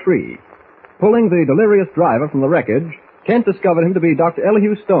crashed into a tree. Pulling the delirious driver from the wreckage, Kent discovered him to be Dr.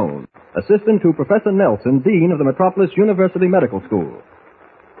 Elihu Stone, assistant to Professor Nelson, dean of the Metropolis University Medical School.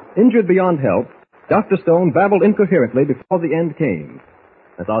 Injured beyond help, Dr. Stone babbled incoherently before the end came.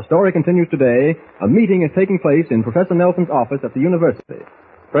 As our story continues today, a meeting is taking place in Professor Nelson's office at the university.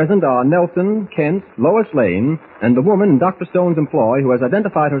 Present are Nelson, Kent, Lois Lane, and the woman in Dr. Stone's employ who has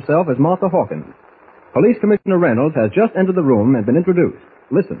identified herself as Martha Hawkins. Police Commissioner Reynolds has just entered the room and been introduced.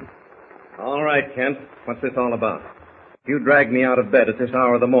 Listen. All right, Kent. What's this all about? You dragged me out of bed at this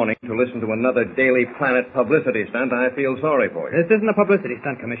hour of the morning to listen to another Daily Planet publicity stunt. I feel sorry for you. This isn't a publicity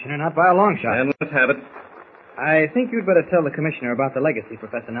stunt, Commissioner, not by a long shot. And let's have it. I think you'd better tell the Commissioner about the legacy,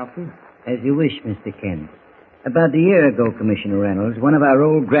 Professor Nelson. As you wish, Mr. Kent. About a year ago, Commissioner Reynolds, one of our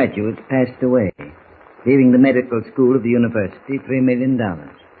old graduates passed away. leaving the medical school of the university $3 million.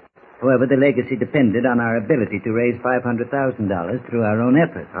 However, the legacy depended on our ability to raise $500,000 through our own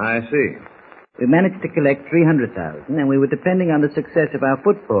efforts. I see. We managed to collect $300,000, and we were depending on the success of our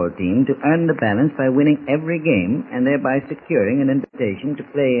football team to earn the balance by winning every game and thereby securing an invitation to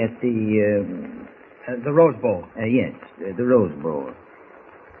play at the Rose Bowl. Yes, the Rose Bowl.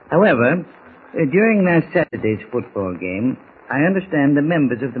 However, during last Saturday's football game, I understand the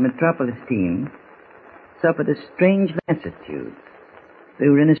members of the Metropolis team suffered a strange lassitude. They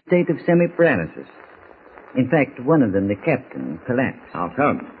were in a state of semi-paralysis. In fact, one of them, the captain, collapsed. How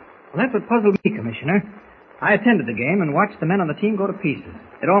come? Well, that's what puzzled me, Commissioner. I attended the game and watched the men on the team go to pieces.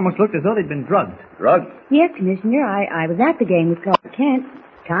 It almost looked as though they'd been drugged. Drugged? Yes, Commissioner. I was at the game with Clark Kent.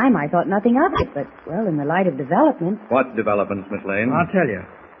 Time, I thought nothing of it, but, well, in the light of development... What developments, Miss Lane? I'll tell you.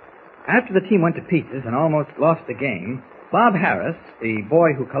 After the team went to pieces and almost lost the game, Bob Harris, the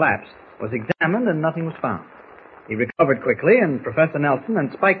boy who collapsed, was examined and nothing was found. He recovered quickly, and Professor Nelson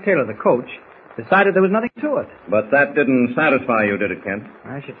and Spike Taylor, the coach, decided there was nothing to it. But that didn't satisfy you, did it, Kent?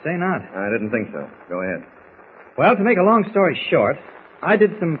 I should say not. I didn't think so. Go ahead. Well, to make a long story short, I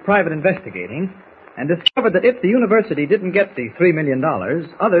did some private investigating and discovered that if the university didn't get the $3 million,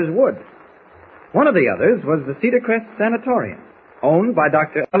 others would. One of the others was the Cedar Crest Sanatorium, owned by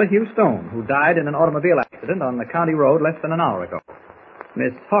Dr. Elihu Stone, who died in an automobile accident on the county road less than an hour ago.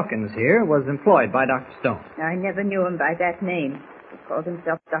 Miss Hawkins here was employed by Dr. Stone. I never knew him by that name. He called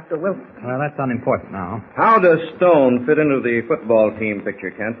himself Dr. Wilson. Well, that's unimportant now. How does Stone fit into the football team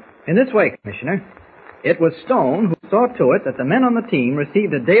picture, Kent? In this way, Commissioner. It was Stone who saw to it that the men on the team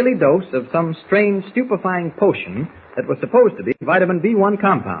received a daily dose of some strange stupefying potion that was supposed to be vitamin B1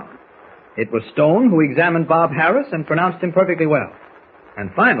 compound. It was Stone who examined Bob Harris and pronounced him perfectly well.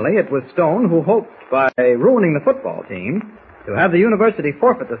 And finally, it was Stone who hoped, by ruining the football team, to have the university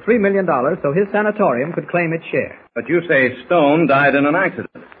forfeit the $3 million so his sanatorium could claim its share. But you say Stone died in an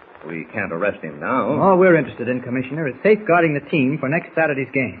accident. We can't arrest him now. All we're interested in, Commissioner, is safeguarding the team for next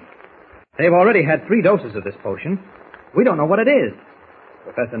Saturday's game. They've already had 3 doses of this potion. We don't know what it is.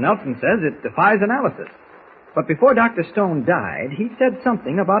 Professor Nelson says it defies analysis. But before Dr. Stone died, he said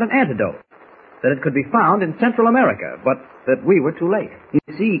something about an antidote, that it could be found in Central America, but that we were too late.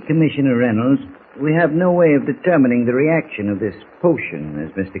 You see, Commissioner Reynolds, we have no way of determining the reaction of this potion,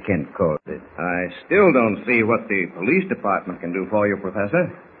 as Mr. Kent calls it. I still don't see what the police department can do for you,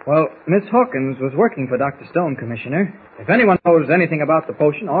 Professor. Well, Miss Hawkins was working for Dr. Stone, Commissioner. If anyone knows anything about the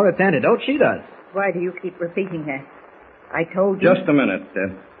potion or its antidote, she does. Why do you keep repeating that? I told you... Just a minute.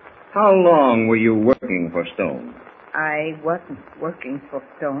 How long were you working for Stone? I wasn't working for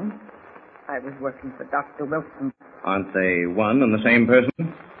Stone. I was working for Dr. Wilson. Aren't they one and the same person?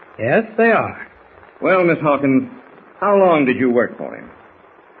 Yes, they are. Well, Miss Hawkins, how long did you work for him?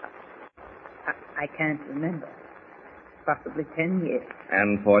 I can't remember. Possibly 10 years.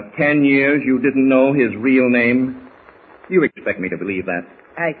 And for 10 years you didn't know his real name? You expect me to believe that?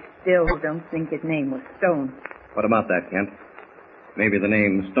 I still don't think his name was Stone. What about that, Kent? Maybe the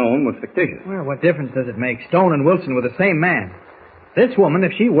name Stone was fictitious. Well, what difference does it make? Stone and Wilson were the same man. This woman,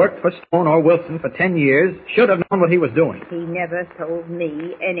 if she worked for Stone or Wilson for 10 years, should have known what he was doing. He never told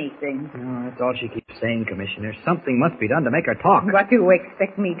me anything. Oh, that's all she keeps saying, Commissioner. Something must be done to make her talk. What do you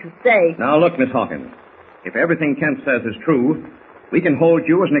expect me to say? Now, look, Miss Hawkins. If everything Kent says is true, we can hold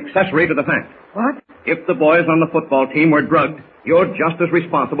you as an accessory to the fact. What? If the boys on the football team were drugged, you're just as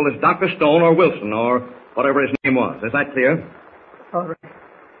responsible as Dr. Stone or Wilson or whatever his name was. Is that clear? All right.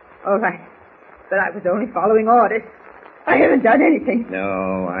 All right. But I was only following orders. I haven't done anything.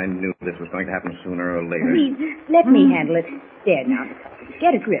 No, I knew this was going to happen sooner or later. Please, let me handle it. There now.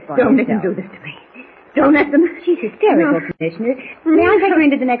 Get a grip on Don't let them do this to me. Don't let them. She's hysterical, Commissioner. May I take her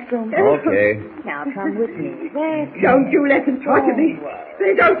into the next room? Okay. Now, come with me. Don't you let them torture me.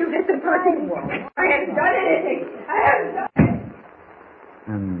 Please don't you let them torture me. I haven't done anything. I haven't done anything.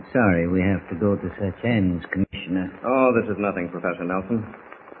 I'm sorry we have to go to such ends, Commissioner. Oh, this is nothing, Professor Nelson.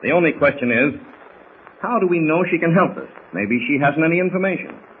 The only question is, how do we know she can help us? Maybe she hasn't any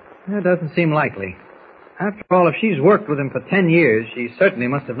information. That doesn't seem likely. After all, if she's worked with him for 10 years, she certainly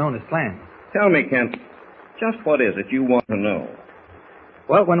must have known his plan. Tell me, Kent, just what is it you want to know?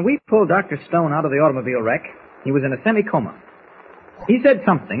 Well, when we pulled Dr. Stone out of the automobile wreck, he was in a semi-coma. He said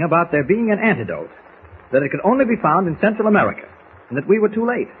something about there being an antidote, that it could only be found in Central America, and that we were too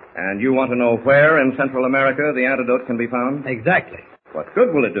late. And you want to know where in Central America the antidote can be found? Exactly. What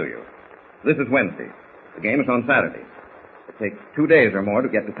good will it do you? This is Wednesday. The game is on Saturday. It takes 2 days or more to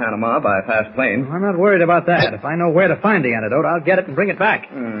get to Panama by a fast plane. I'm not worried about that. If I know where to find the antidote, I'll get it and bring it back.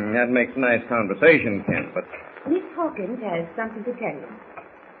 That makes nice conversation, Kent, but... Miss Hawkins has something to tell you.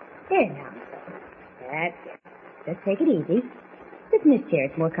 There now. That's it. Just take it easy. Sit in this chair.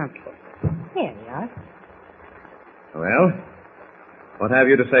 It's more comfortable. There we are. Well, what have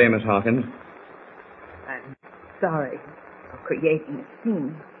you to say, Miss Hawkins? I'm sorry for creating a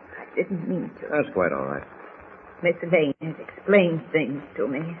scene. I didn't mean to. That's quite all right. Miss Lane has explained things to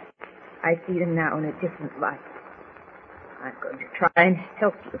me. I see them now in a different light. I'm going to try and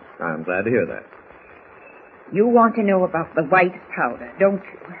help you. I'm glad to hear that. You want to know about the white powder, don't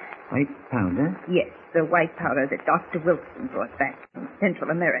you? White powder? Yes, the white powder that Dr. Wilson brought back from Central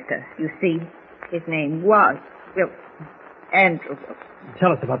America. You see, his name was Wilson. Andrew Wilson.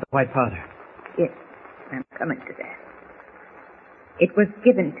 Tell us about the white powder. Yes, I'm coming to that. It was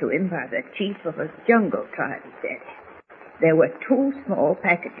given to him by the chief of a jungle tribe, he said. There were 2 small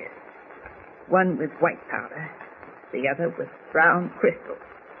packages. One with white powder, the other with brown crystals.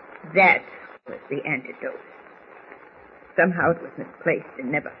 That was the antidote. Somehow it was misplaced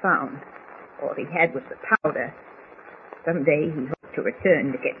and never found. All he had was the powder. Someday he hoped to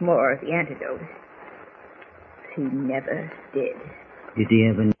return to get more of the antidote. But he never did. Did he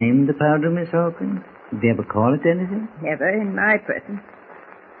ever name the powder, Miss Hawkins? Did he ever call it anything? Never in my presence.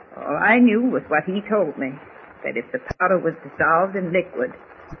 All I knew was what he told me, that if the powder was dissolved in liquid,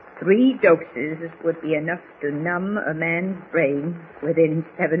 3 doses would be enough to numb a man's brain within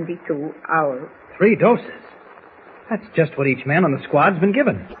 72 hours. 3 doses? That's just what each man on the squad's been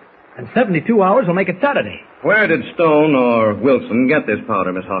given. And 72 hours will make it Saturday. Where did Stone or Wilson get this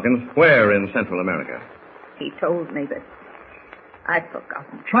powder, Miss Hawkins? Where in Central America? He told me, but I've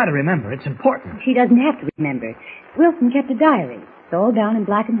forgotten. Try to remember. It's important. She doesn't have to remember. Wilson kept a diary. It's all down in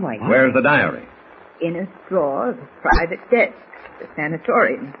black and white. Where's the diary? In a drawer of a private desk. The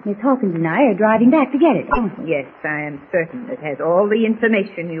sanatorium. Miss Hawkins and I are driving back to get it. Oh, yes, I am certain it has all the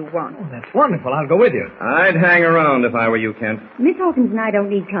information you want. Oh, that's wonderful. I'll go with you. I'd hang around if I were you, Kent. Miss Hawkins and I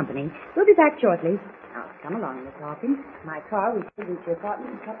don't need company. We'll be back shortly. Now, come along, Miss Hawkins. My car will reach your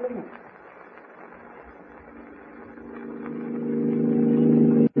apartment in a couple of minutes.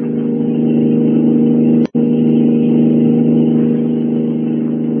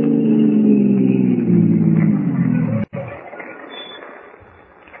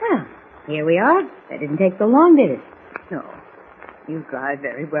 Here we are. That didn't take so long, did it? No. You drive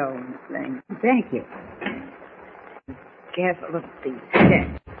very well, Miss Lane. Thank you. Be careful of these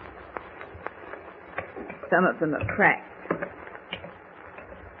steps. Some of them are cracked.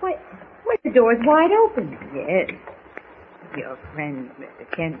 Why, the door's wide open. Yes. Your friend,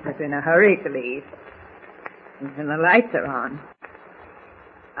 Mr. Kent, was in a hurry to leave. And the lights are on.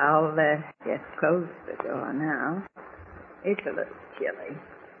 I'll just close the door now. It's a little chilly.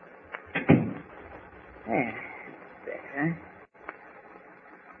 There, better.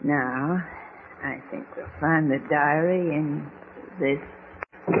 Now, I think we'll find the diary in this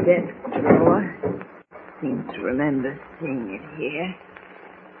desk drawer. Seem to remember seeing it here.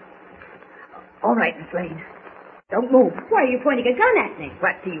 All right, Miss Lane. Don't move. Why are you pointing a gun at me?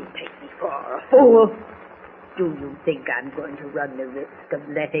 What do you take me for, a fool? Do you think I'm going to run the risk of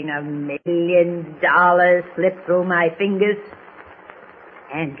letting $1 million slip through my fingers?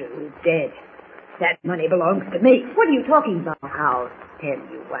 Andrew is dead. That money belongs to me. What are you talking about? I'll tell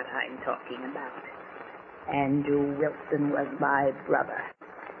you what I'm talking about. Andrew Wilson was my brother.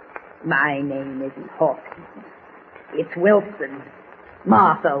 My name isn't Hawkins. It's Wilson.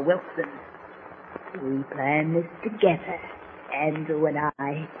 Martha Wilson. We planned this together, Andrew and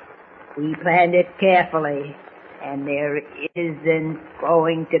I. We planned it carefully, and there isn't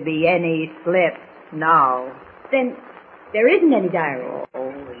going to be any slip now. Then there isn't any diary.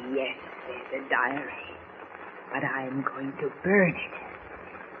 Oh, yes. The diary, but I'm going to burn it.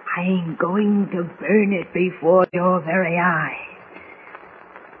 I'm going to burn it before your very eyes.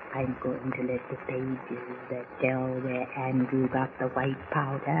 I'm going to let the pages that tell where Andrew got the white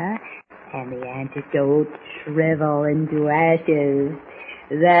powder and the antidote shrivel into ashes.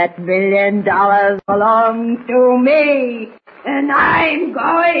 That $1 million belongs to me, and I'm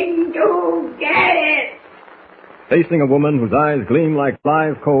going to get it. Facing a woman whose eyes gleam like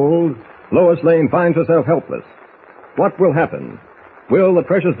live coals, Lois Lane finds herself helpless. What will happen? Will the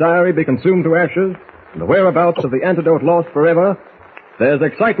precious diary be consumed to ashes? And the whereabouts of the antidote lost forever? There's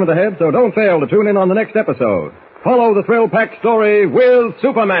excitement ahead, so don't fail to tune in on the next episode. Follow the thrill-packed story with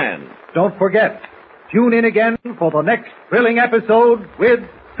Superman. Don't forget, tune in again for the next thrilling episode with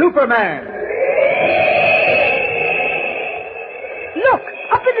Superman. Look,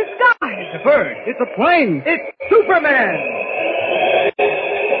 up in the sky. It's a bird. It's a plane. It's Superman.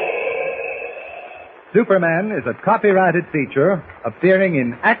 Superman is a copyrighted feature appearing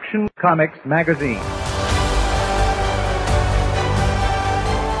in Action Comics magazine.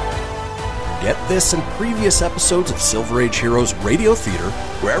 Get this and previous episodes of Silver Age Heroes Radio Theater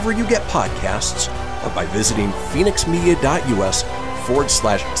wherever you get podcasts or by visiting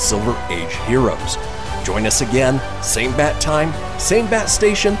phoenixmedia.us/Silver Age Heroes. Join us again, same bat time, same bat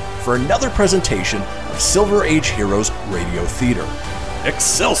station, for another presentation of Silver Age Heroes Radio Theater.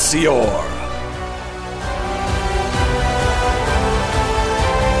 Excelsior!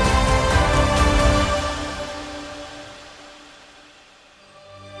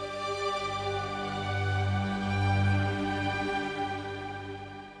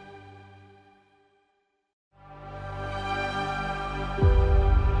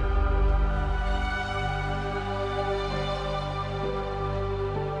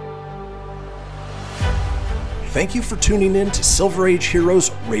 Thank you for tuning in to Silver Age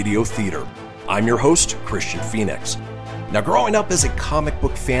Heroes Radio Theater. I'm your host, Christian Phoenix. Now, growing up as a comic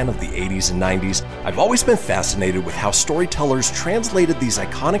book fan of the 80s and 90s, I've always been fascinated with how storytellers translated these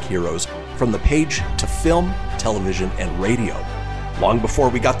iconic heroes from the page to film, television, and radio. Long before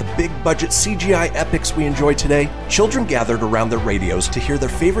we got the big-budget CGI epics we enjoy today, children gathered around their radios to hear their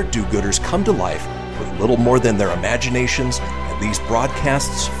favorite do-gooders come to life with little more than their imaginations and these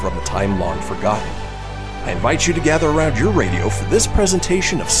broadcasts from a time long forgotten. I invite you to gather around your radio for this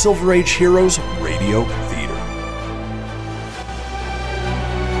presentation of Silver Age Heroes Radio Theater.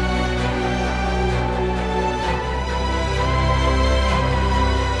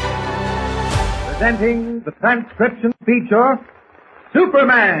 Presenting the transcription feature,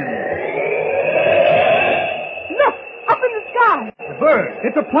 Superman! Look! Up in the sky! The bird!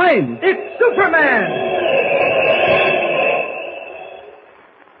 It's a plane! It's Superman!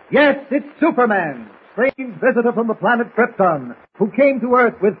 Yes, it's Superman! Strange visitor from the planet Krypton, who came to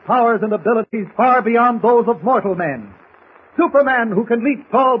Earth with powers and abilities far beyond those of mortal men. Superman who can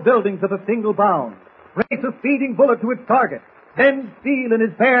leap tall buildings at a single bound, race a speeding bullet to its target, bend steel in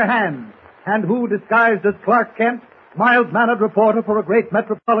his bare hands, and who, disguised as Clark Kent, mild-mannered reporter for a great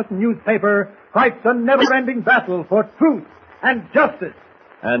metropolitan newspaper, fights a never-ending battle for truth and justice.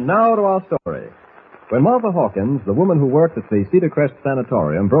 And now to our story. When Martha Hawkins, the woman who worked at the Cedar Crest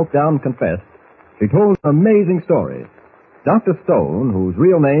Sanatorium, broke down and confessed, she told an amazing story. Dr. Stone, whose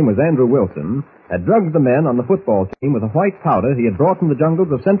real name was Andrew Wilson, had drugged the men on the football team with a white powder he had brought from the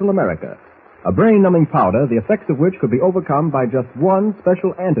jungles of Central America. A brain-numbing powder, the effects of which could be overcome by just one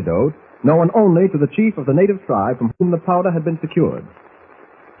special antidote known only to the chief of the native tribe from whom the powder had been secured.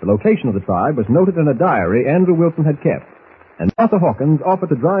 The location of the tribe was noted in a diary Andrew Wilson had kept, and Martha Hawkins offered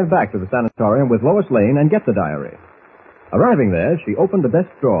to drive back to the sanatorium with Lois Lane and get the diary. Arriving there, she opened the desk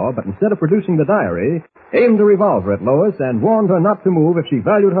drawer, but instead of producing the diary, aimed a revolver at Lois and warned her not to move if she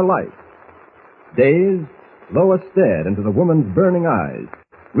valued her life. Dazed, Lois stared into the woman's burning eyes,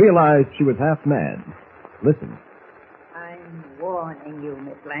 realized she was half mad. Listen. I'm warning you,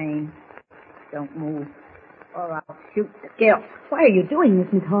 Miss Lane. Don't move, or I'll shoot to kill. Why are you doing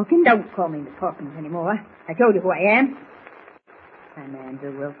this, Miss Hawkins? Don't call me Miss Hawkins anymore. I told you who I am. I'm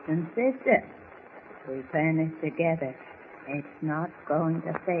Andrew Wilson's sister. We plan this together. It's not going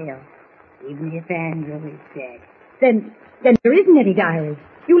to fail, even if Andrew is dead. Then there isn't any diary.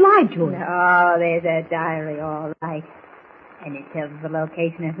 You lied to her. Oh, there's a diary, all right. And it tells the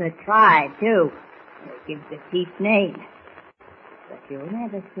location of the tribe, too. It gives the chief's name. But you'll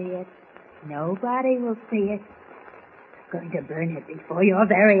never see it. Nobody will see it. I'm going to burn it before your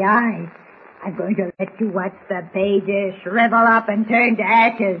very eyes. I'm going to let you watch the pages shrivel up and turn to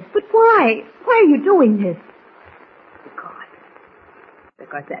ashes. But why? Why are you doing this?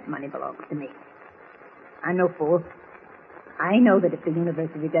 Because that money belongs to me. I'm no fool. I know that if the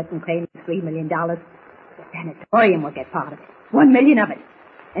university doesn't claim $3 million, the sanatorium will get part of it. $1 million of it.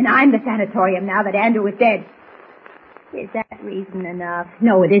 And I'm the sanatorium now that Andrew is dead. Is that reason enough?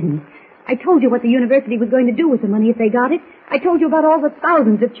 No, it isn't. I told you what the university was going to do with the money if they got it. I told you about all the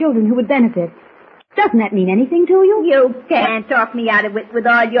thousands of children who would benefit. Doesn't that mean anything to you? You can't talk me out of it with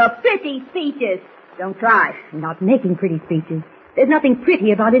all your pretty speeches. Don't try. I'm not making pretty speeches. There's nothing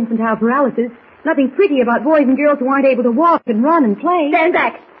pretty about infantile paralysis. Nothing pretty about boys and girls who aren't able to walk and run and play. Stand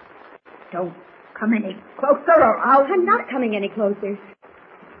back. Don't come any closer or I'll... I'm not coming any closer.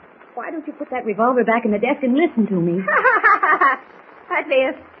 Why don't you put that revolver back in the desk and listen to me? I'd be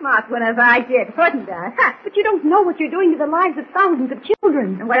a smart one if I did, wouldn't I? But you don't know what you're doing to the lives of thousands of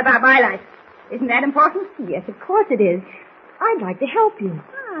children. And what about my life? Isn't that important? Yes, of course it is. I'd like to help you.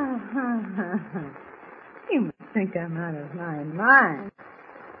 You must think I'm out of my mind.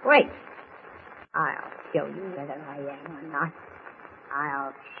 Wait. I'll show you whether I am or not.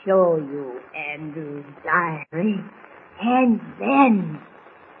 I'll show you Andrew's diary, and then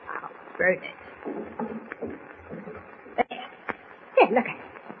I'll burn it. Here, look at it.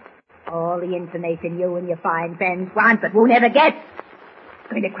 All the information you and your fine friends want but won't ever get. It's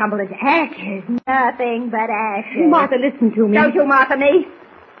going to crumble into ashes. Nothing but ashes. Martha, listen to me. Don't you, Martha, me?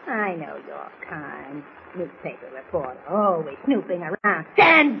 I know your kind. Newspaper reporter, always snooping around.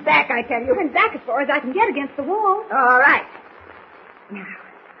 Stand back, I tell you. Stand back as far as I can get against the wall. All right. Now,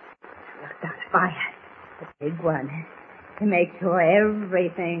 let's start a fire. A big one. To make sure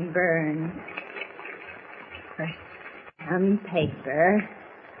everything burns. First, some paper.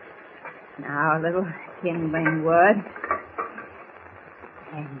 Now, a little kindling wood.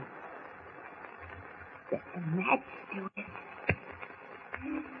 And set a match to it.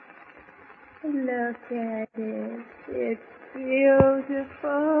 Look at it. It's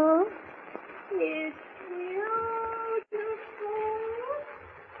beautiful. It's beautiful.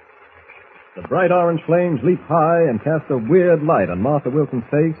 The bright orange flames leap high and cast a weird light on Martha Wilson's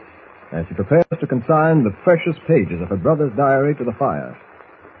face as she prepares to consign the precious pages of her brother's diary to the fire.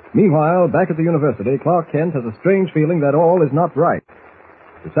 Meanwhile, back at the university, Clark Kent has a strange feeling that all is not right.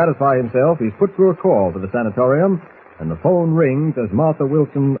 To satisfy himself, he's put through a call to the sanatorium, and the phone rings as Martha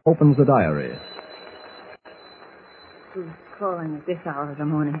Wilson opens the diary. Who's calling at this hour of the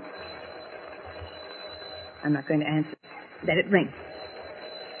morning? I'm not going to answer. Let it ring.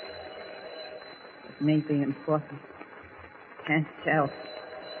 It may be important. Can't tell.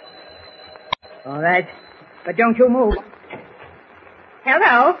 All right. But don't you move.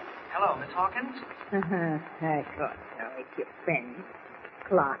 Hello? Hello, Miss Hawkins? I thought so. It's your friend,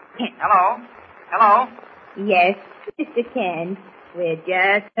 Clark Kent. Hello? Hello? Yes, Mr. Kent. We're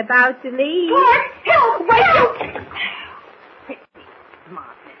just about to leave. Clark, help! Wait, help!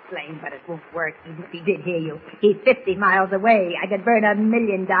 Smart, Miss Lane, but it won't work even if he did hear you. He's 50 miles away. I could burn 1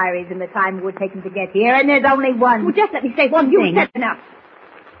 million diaries in the time it would take him to get here, and there's only one. Well, just let me say one you thing. said enough.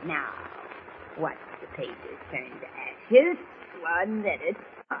 Now, once the pages turn to ashes, 1 at a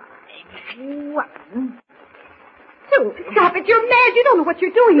time. 1, 2. Stop it, you're mad. You don't know what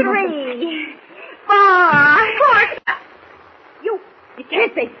you're doing. 3, 4. Clark! You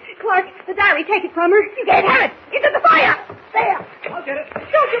can't be. Clark, the diary, take it from her. You can't have it. Into the fire. There. I'll get it.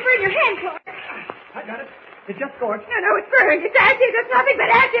 Don't you burn your hand, Clark. I got it. It just scorched. No, it's burned. It's ashes. It's nothing but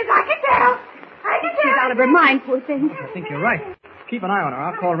ashes. I can tell. She's out of her mind, poor thing. I think you're right. Keep an eye on her.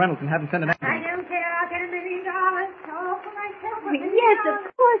 I'll call Reynolds and have him send an I ambulance. don't care. I'll get $1 million all for myself. Yes,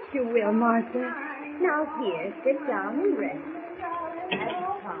 of course you will, Martha. Now, here, sit down and rest.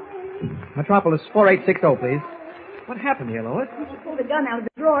 Metropolis 4860, please. What happened here, Lois? She pulled a gun out of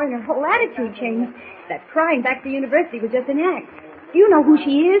the drawer and her whole attitude changed. That crying back to the university was just an act. Do you know who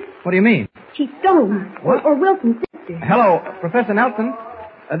she is? What do you mean? She's Stone, or Wilson's sister. Hello, Professor Nelson.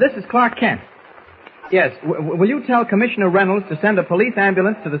 This is Clark Kent. Yes, will you tell Commissioner Reynolds to send a police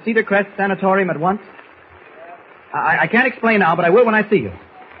ambulance to the Cedar Crest Sanatorium at once? I can't explain now, but I will when I see you.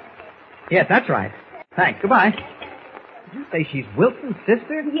 Yes, that's right. Thanks. Goodbye. Did you say she's Wilson's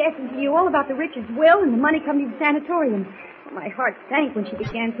sister? Yes, and she knew all about the Richards' will and the money coming to the sanatorium. Well, my heart sank when she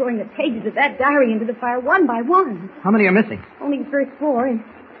began throwing the pages of that diary into the fire one by one. How many are missing? Only the first 4. And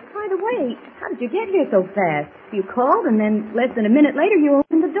by the way, how did you get here so fast? You called, and then less than a minute later, you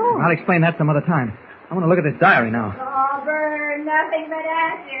opened the door. I'll explain that some other time. I want to look at this diary now. All burn, nothing but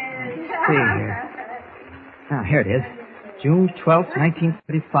ashes. Let's see here. Ah, here it is. June 12th,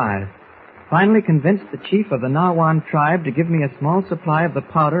 1935. Finally convinced the chief of the Nawan tribe to give me a small supply of the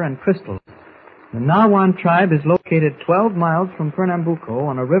powder and crystals. The Nawan tribe is located 12 miles from Pernambuco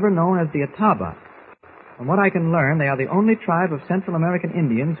on a river known as the Ataba. From what I can learn, they are the only tribe of Central American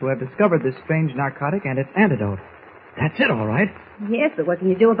Indians who have discovered this strange narcotic and its antidote. That's it, all right. Yes, but what can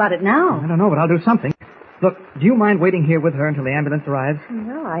you do about it now? I don't know, but I'll do something. Look, do you mind waiting here with her until the ambulance arrives?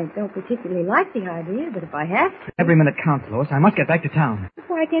 Well, I don't particularly like the idea, but if I have to... Every minute counts, Lois. I must get back to town.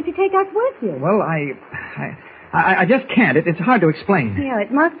 Why can't you take us with you? Well, I just can't. It's hard to explain. Yeah,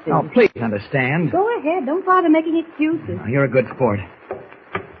 it must be. Oh, please understand. Go ahead. Don't bother making excuses. Oh, you're a good sport.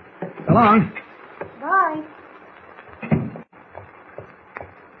 So long. Bye.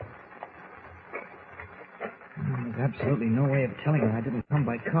 There's absolutely no way of telling her I didn't come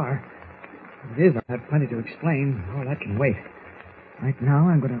by car. If it is, I have plenty to explain. Oh, that can wait. Right now,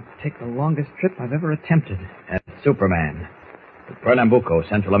 I'm going to take the longest trip I've ever attempted. As Superman. To Pernambuco,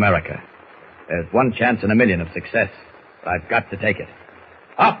 Central America. There's 1 chance in a million of success. But I've got to take it.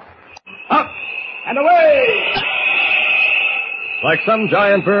 Up! Up! And away! Like some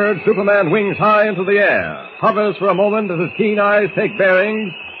giant bird, Superman wings high into the air, hovers for a moment as his keen eyes take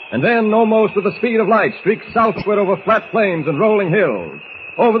bearings, and then, almost with the speed of light, streaks southward over flat plains and rolling hills,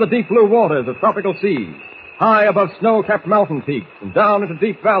 over the deep blue waters of tropical seas, high above snow-capped mountain peaks, and down into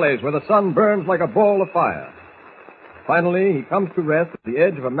deep valleys where the sun burns like a ball of fire. Finally, he comes to rest at the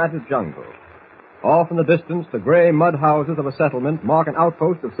edge of a matted jungle. Off in the distance, the gray mud houses of a settlement mark an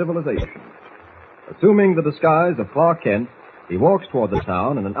outpost of civilization. Assuming the disguise of Clark Kent, he walks toward the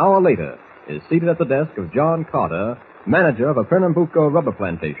town, and an hour later is seated at the desk of John Carter, manager of a Pernambuco rubber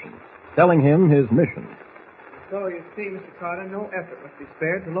plantation, telling him his mission. So, you see, Mr. Carter, no effort must be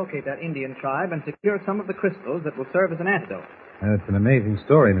spared to locate that Indian tribe and secure some of the crystals that will serve as an antidote. That's an amazing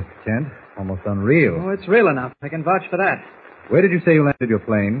story, Mr. Kent. Almost unreal. Oh, it's real enough. I can vouch for that. Where did you say you landed your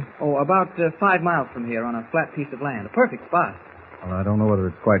plane? Oh, about 5 miles from here on a flat piece of land. A perfect spot. Well, I don't know whether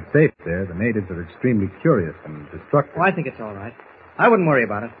it's quite safe there. The natives are extremely curious and destructive. Oh, I think it's all right. I wouldn't worry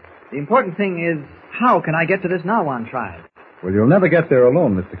about it. The important thing is, how can I get to this Nawan tribe? Well, you'll never get there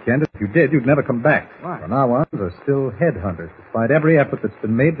alone, Mr. Kent. If you did, you'd never come back. Why? The Nawans are still headhunters, despite every effort that's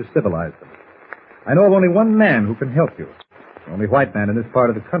been made to civilize them. I know of only one man who can help you. The only white man in this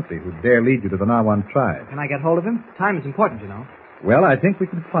part of the country who'd dare lead you to the Nawan tribe. Can I get hold of him? Time is important, you know. Well, I think we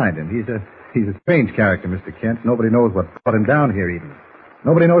can find him. He's a strange character, Mr. Kent. Nobody knows what brought him down here, even.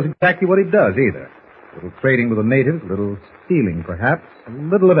 Nobody knows exactly what he does, either. A little trading with the natives, a little stealing, perhaps, a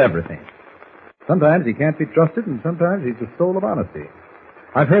little of everything. Sometimes he can't be trusted, and sometimes he's the soul of honesty.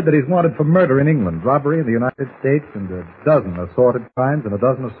 I've heard that he's wanted for murder in England, robbery in the United States, and a dozen assorted crimes in a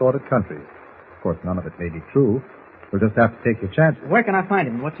dozen assorted countries. Of course, none of it may be true. We'll just have to take your chances. Where can I find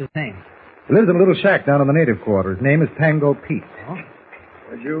him? What's his name? He lives in a little shack down in the native quarter. His name is Tango Pete. Oh?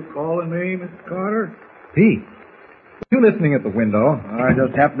 Did you calling me, Mr. Carter? Pete? You listening at the window? I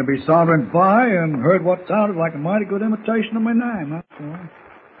just happened to be sauntering by and heard what sounded like a mighty good imitation of my name, that's all.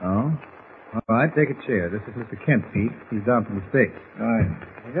 Oh? All right, take a chair. This is Mr. Kent, Pete. He's down from the States. Right.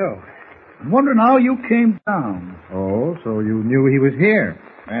 There you go. I'm wondering how you came down. Oh, so you knew he was here.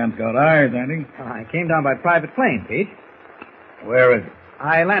 Man's got eyes, ain't he? I came down by private plane, Pete. Where is it?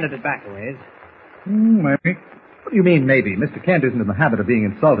 I landed it back a ways. Maybe. What do you mean, maybe? Mr. Kent isn't in the habit of being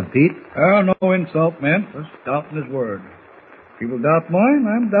insulted, Pete. Oh, no insult, man. Just doubting his word. People doubt mine,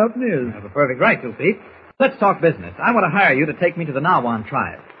 I'm doubting his. You have a perfect right to, Pete. Let's talk business. I want to hire you to take me to the Nawan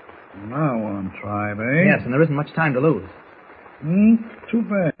tribe. Nawan tribe, eh? Yes, and there isn't much time to lose. Too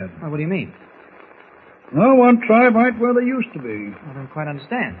bad. Well, what do you mean? Nawan tribe ain't where they used to be. I don't quite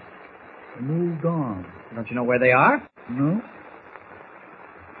understand. They moved on. Don't you know where they are? No.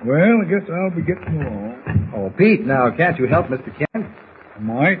 Well, I guess I'll be getting along. Oh, Pete, now, can't you help Mr. Kent? I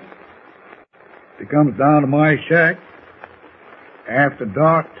might. If he comes down to my shack after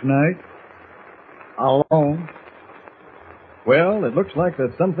dark tonight, alone. Well, it looks like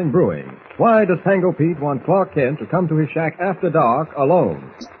there's something brewing. Why does Tango Pete want Clark Kent to come to his shack after dark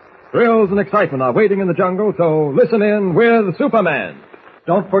alone? Thrills and excitement are waiting in the jungle, so listen in with Superman.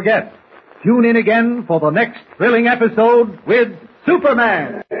 Don't forget, tune in again for the next thrilling episode with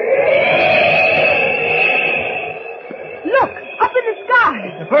Superman. Look, up in the sky.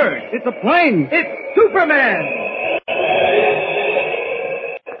 It's a bird. It's a plane. It's Superman.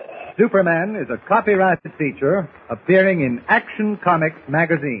 Superman is a copyrighted feature appearing in Action Comics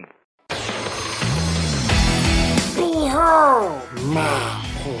magazine. Behold, my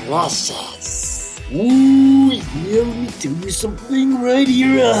precious. Ooh, yeah, let me tell you something right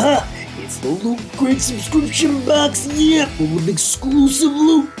here, It's the Loot Crate subscription box, yeah, full of exclusive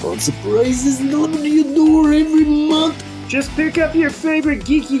loot, fun surprises delivered to your door every month. Just pick up your favorite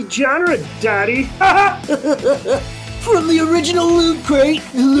geeky genre, Daddy. From the original Loot Crate,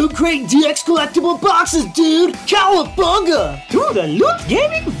 the Loot Crate DX collectible boxes, dude! Cowabunga! To the Loot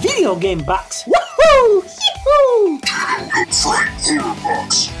Gaming video game box. Woohoo! Yee-hoo! Loot Crate Horror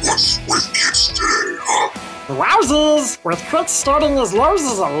Box. What's with kids today, Wowzers! With crates starting as low as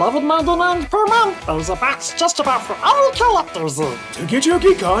 $11.99 per month, there's a box just about for all collectors. To get your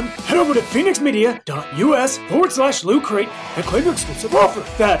geek on, head over to phoenixmedia.us/Loot Crate and claim your exclusive offer.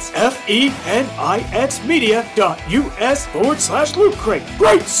 That's FENIX media.us/Loot Crate.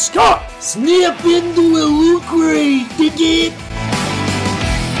 Great Scott! Snap into a Loot Crate, dig it?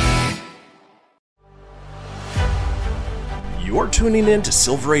 You're tuning in to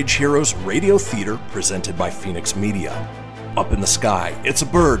Silver Age Heroes Radio Theater presented by Phoenix Media. Up in the sky, it's a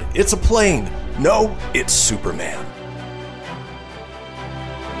bird, it's a plane. No, it's Superman.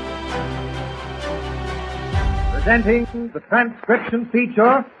 Presenting the transcription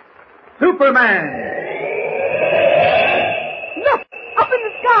feature, Superman. Look, up in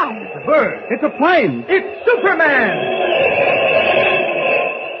the sky. It's a bird. It's a plane. It's Superman.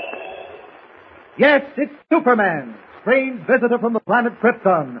 Yes, it's Superman. Strange visitor from the planet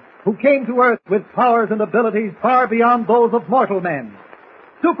Krypton, who came to Earth with powers and abilities far beyond those of mortal men.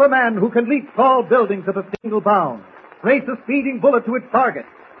 Superman who can leap tall buildings at a single bound, race a speeding bullet to its target,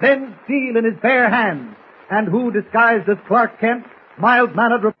 then steel in his bare hands, and who, disguised as Clark Kent,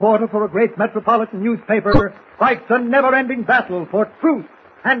 mild-mannered reporter for a great metropolitan newspaper, fights a never-ending battle for truth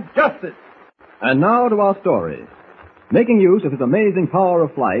and justice. And now to our story. Making use of his amazing power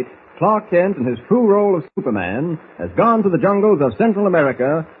of flight, Clark Kent, in his true role of Superman, has gone to the jungles of Central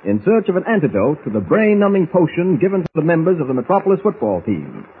America in search of an antidote to the brain-numbing potion given to the members of the Metropolis football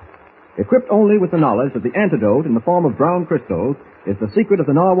team. Equipped only with the knowledge that the antidote in the form of brown crystals is the secret of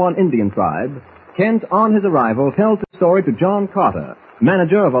the Narwan Indian tribe, Kent, on his arrival, tells the story to John Carter,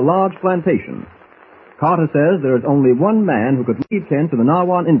 manager of a large plantation. Carter says there is only one man who could lead Kent to the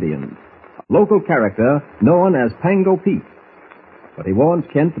Narwan Indians, a local character known as Pango Pete. But he warns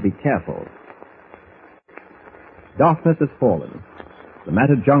Kent to be careful. Darkness has fallen. The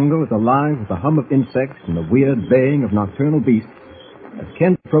matted jungle is alive with the hum of insects and the weird baying of nocturnal beasts as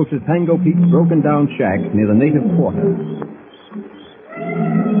Kent approaches Pango Pete's broken-down shack near the native quarter.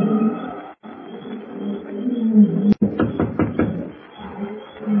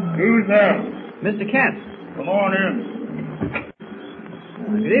 Who's that? Mr. Kent. Come on in.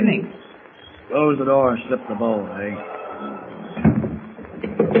 Good evening. Close the door and slip the bowl, eh?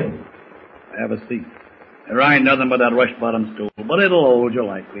 Have a seat. There ain't nothing but that rush-bottom stool, but it'll hold you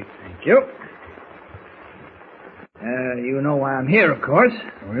likely. Thank you. You know why I'm here, of course.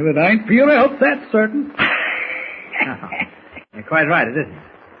 Well, it ain't for your health, that's certain. You're quite right, it isn't.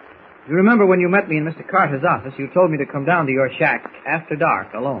 You remember when you met me in Mr. Carter's office, you told me to come down to your shack after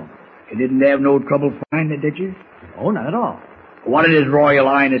dark, alone. You didn't have no trouble finding it, did you? Oh, not at all. What did His Royal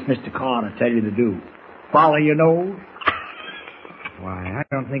Highness Mr. Carter tell you to do? Follow your nose? Why, I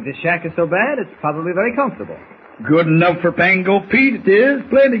don't think this shack is so bad. It's probably very comfortable. Good enough for Pango Pete, it is.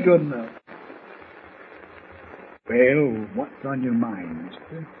 Plenty good enough. Well, what's on your mind,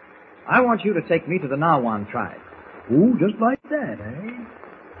 mister? I want you to take me to the Narwan tribe. Oh, just like that, eh?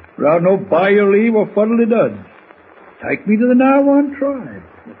 Without no by your leave or fuddle-de-dud. Take me to the Narwan tribe.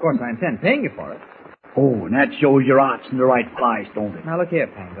 Of course, I intend paying you for it. Oh, and that shows your heart's in the right place, don't it? Now, look here,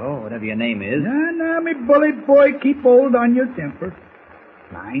 Pango, whatever your name is. Now, me bully boy, keep hold on your temper.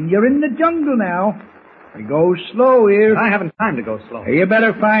 Mind you're in the jungle now. We go slow here. I haven't time to go slow. You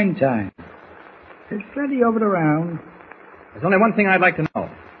better find time. There's plenty of it around. There's only one thing I'd like to know.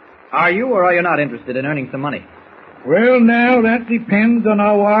 Are you or are you not interested in earning some money? Well, now, that depends on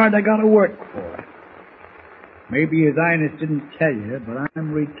how hard I gotta work for it. Maybe His Highness didn't tell you, but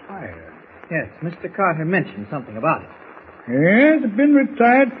I'm retired. Yes, Mr. Carter mentioned something about it. Yes, I've been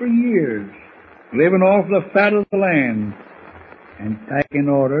retired for years, living off the fat of the land, and taking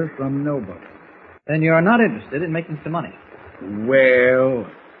orders from nobody. Then you're not interested in making some money? Well,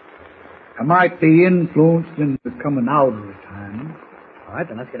 I might be influenced into coming out of retirement. All right,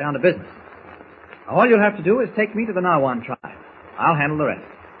 then let's get down to business. All you'll have to do is take me to the Narwan tribe. I'll handle the rest.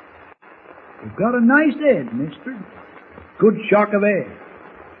 You've got a nice head, mister. Good shock of air.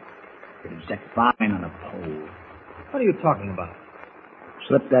 It'll set fine on a pole. What are you talking about?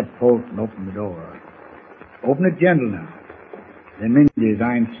 Slip that bolt and open the door. Open it gentle now. Them Indians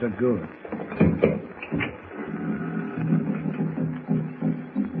ain't so good.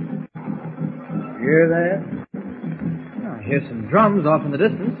 Hear that? I hear some drums off in the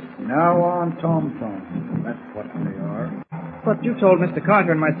distance. Narwan tom-tom. That's what they are. But you told Mr.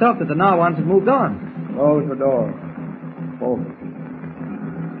 Carter and myself that the Narwans had moved on. Close the door. Both.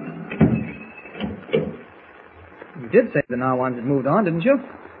 You did say the Narwans had moved on, didn't you?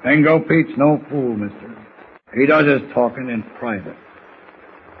 Pango Pete's no fool, mister. He does his talking in private.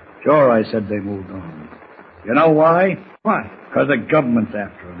 Sure, I said they moved on. You know why? Why? Because the government's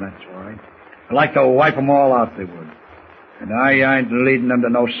after them, that's why. I'd like to wipe them all out, they would. And I ain't leading them to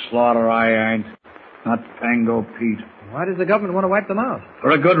no slaughter, I ain't. Not Pango Pete. Why does the government want to wipe them out?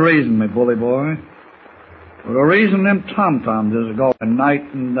 For a good reason, my bully boy. For the reason them tom-toms is going night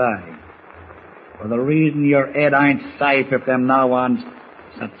and day. For the reason your head ain't safe if them Narwans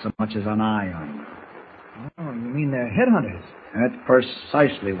set so much as an eye on you. Oh, you mean they're headhunters? That's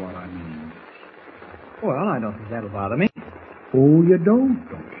precisely what I mean. Well, I don't think that'll bother me. Oh, you don't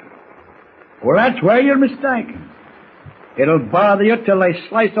you? Well, that's where you're mistaken. It'll bother you till they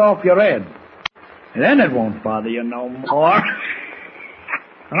slice off your head. And then it won't bother you no more.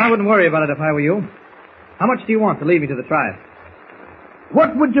 Well, I wouldn't worry about it if I were you. How much do you want to leave me to the tribe?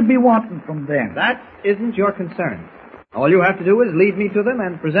 What would you be wanting from them? That isn't your concern. All you have to do is lead me to them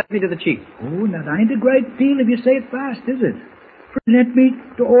and present me to the chief. Oh, that ain't a great deal if you say it fast, is it? Present me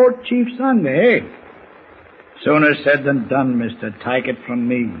to old Chief Sangha, eh? Sooner said than done, mister. Take it from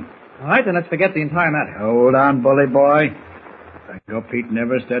me. All right, then let's forget the entire matter. Hold on, bully boy. Pango Pete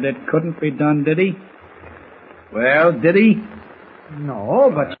never said it couldn't be done, did he? Well, did he?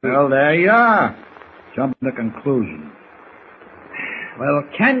 No, but... Well, there you are. jumping to conclusions. Well,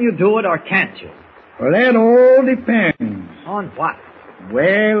 can you do it or can't you? Well, that all depends. On what?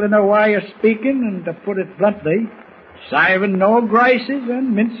 Well, in a way of speaking, and to put it bluntly, saving no graces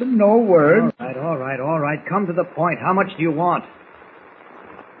and mincing no words. All right. Come to the point. How much do you want?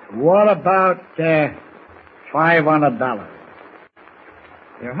 What about $500?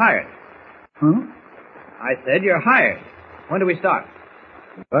 You're hired. Huh? I said you're hired. When do we start?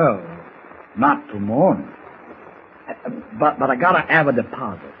 Well, not till morning. But I gotta have a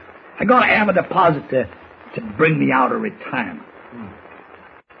deposit. I gotta have a deposit to bring me out of retirement.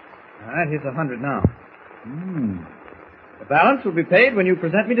 All right, here's $100 now. The balance will be paid when you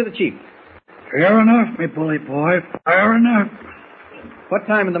present me to the chief. Fair enough, me bully boy. Fair enough. What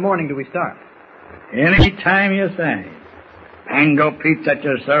time in the morning do we start? Any time you say. Pango Pete's at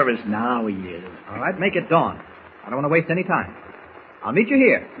your service now, he is. All right, make it dawn. I don't want to waste any time. I'll meet you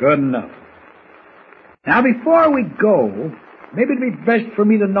here. Good enough. Now, before we go, maybe it'd be best for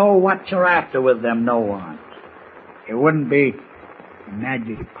me to know what you're after with them no-ons. It wouldn't be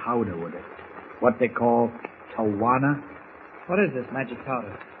magic powder, would it? What they call Tawana? What is this magic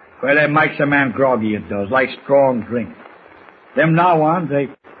powder? Well, it makes a man groggy, it does, like strong drink. Them no-ons, they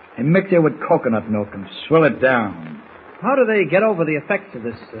mix it with coconut milk and swill it down. How do they get over the effects of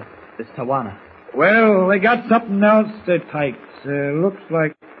this Tawana? Well, they got something else they takes. Looks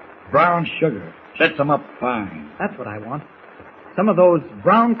like brown sugar. Sets them up fine. That's what I want. Some of those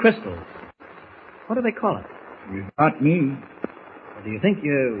brown crystals. What do they call it? You got me. Well, do you think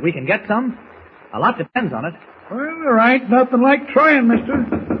we can get some? A lot depends on it. Well, there ain't nothing like trying, mister.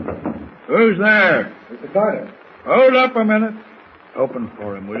 Who's there? Mr. Carter. Hold up a minute. Open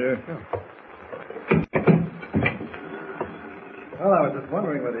for him, will you? Sure. Well, I was just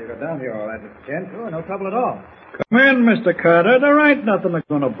wondering whether you got down here all right, Mr. Kent. Sure, no trouble at all. Come in, Mr. Carter. There ain't nothing that's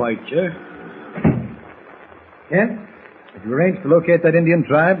going to bite you. Kent, have you arranged to locate that Indian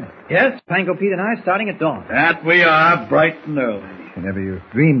tribe? Yes, Pango Pete and I starting at dawn. That we are, bright and early. Never you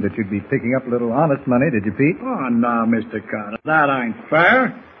dreamed that you'd be picking up a little honest money, did you, Pete? Oh, no, Mr. Carter. That ain't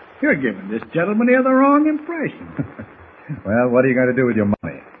fair. You're giving this gentleman here the wrong impression. Well, what are you going to do with your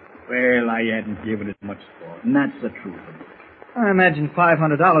money? Well, I hadn't given it much thought, and that's the truth of it. I imagine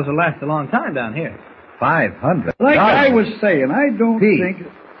 $500 will last a long time down here. $500? Like I was saying, I don't Pete. think...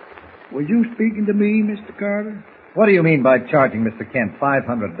 Were you speaking to me, Mr. Carter? What do you mean by charging Mr. Kent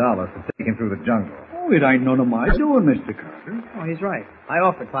 $500 to take him through the jungle? Oh, it ain't none of my doing, Mr. Carter. Oh, he's right. I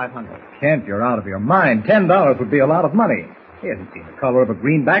offered $500. Kent, you're out of your mind. $10 would be a lot of money. He hasn't seen the color of a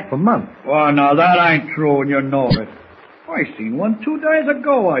greenback for months. Oh, no, that ain't true, and you know it. I seen one 2 days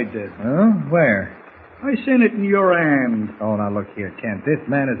ago, I did. Oh, where? I seen it in your hand. Oh, now look here, Kent. This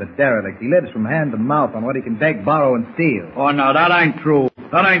man is a derelict. He lives from hand to mouth on what he can beg, borrow, and steal. Oh, no, that ain't true.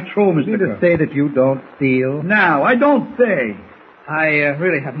 That ain't true, Mr. You mean to say that you don't steal? No, I don't say. I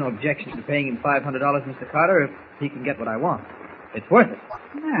really have no objection to paying him $500, Mr. Carter, if he can get what I want. It's worth it.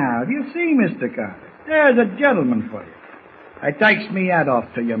 Now, do you see, Mr. Carter? There's a gentleman for you. I takes me hat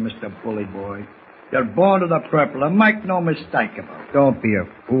off to you, Mr. Bully Boy. You're born to the purple, and make no mistake about it. Don't be a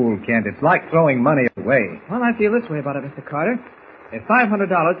fool, Kent. It's like throwing money away. Well, I feel this way about it, Mr. Carter. If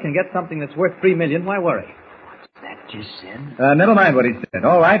 $500 can get something that's worth $3 million, why worry? What's that you said? Never mind what he said.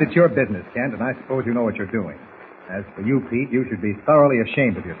 All right, it's your business, Kent, and I suppose you know what you're doing. As for you, Pete, you should be thoroughly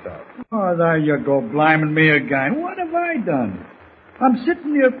ashamed of yourself. Oh, there you go, bliming me again. What have I done? I'm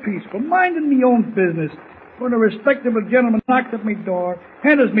sitting here peaceful, minding me own business, when a respectable gentleman knocks at me door,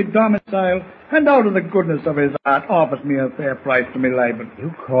 enters me domicile, and out of the goodness of his heart offers me a fair price for me labor.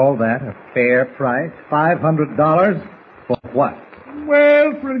 You call that a fair price? $500? For what?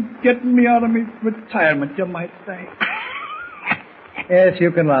 Well, for getting me out of me retirement, you might say. Yes,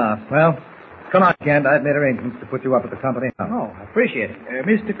 you can laugh. Well, come on, Kent. I've made arrangements to put you up at the company house. Oh, I appreciate it.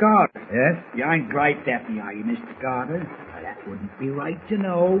 Mr. Carter. Yes? You ain't right happy, are you, Mr. Carter? That wouldn't be right, you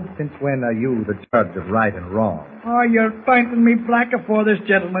know. Since when are you the judge of right and wrong? Oh, you're painting me blacker for this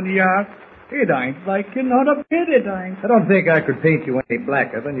gentleman here. It ain't like you, not a bit, it ain't. I don't think I could paint you any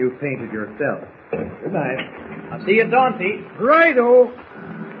blacker than you painted yourself. Good night. I'll see you at dawn, Pete. Righto.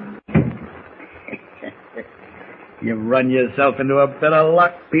 You've run yourself into a bit of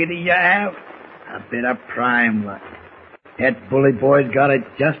luck, Peter, you have. A bit of prime luck. That bully boy's got it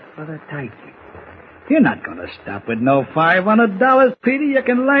just for the taking. You're not going to stop with no $500, Peter. You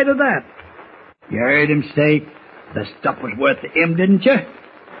can lie to that. You heard him say the stuff was worth to him, didn't you?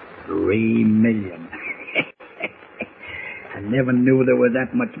 $3 million. I never knew there was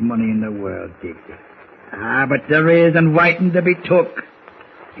that much money in the world, did you? Ah, but there is, and waiting to be took.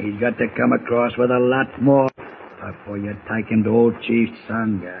 He's got to come across with a lot more before you take him to old Chief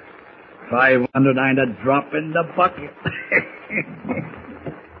Sanga. 500 ain't a drop in the bucket.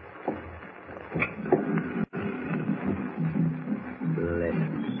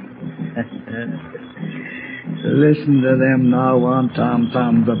 Listen to them now on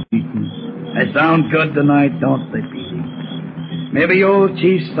tom-toms a beating. They sound good tonight, don't they, Petey? Maybe old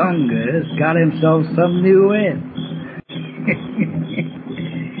Chief Sunger's got himself some new ends.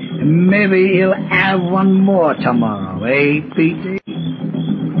 Maybe he'll have one more tomorrow, eh, Petey?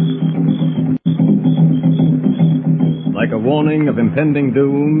 Like a warning of impending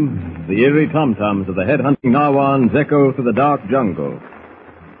doom, the eerie tom-toms of the head-hunting Nawans echo through the dark jungle.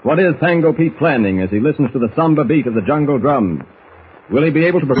 What is Pango Pete planning as he listens to the somber beat of the jungle drums? Will he be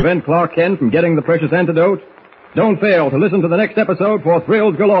able to prevent Clark Kent from getting the precious antidote? Don't fail to listen to the next episode for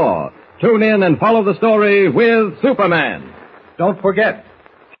thrills galore. Tune in and follow the story with Superman. Don't forget,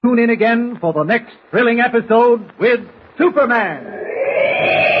 tune in again for the next thrilling episode with Superman.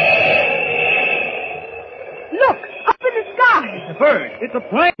 Look, up in the sky. It's a bird. It's a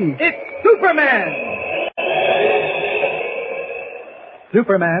plane. It's Superman.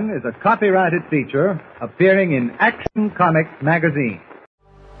 Superman is a copyrighted feature appearing in Action Comics magazine.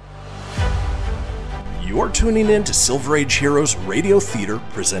 You're tuning in to Silver Age Heroes Radio Theater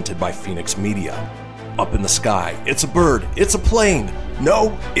presented by Phoenix Media. Up in the sky, it's a bird, it's a plane.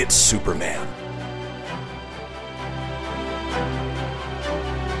 No, it's Superman.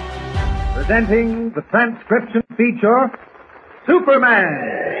 Presenting the transcription feature, Superman.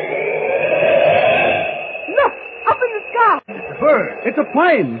 Look, up in the sky. It's a bird. It's a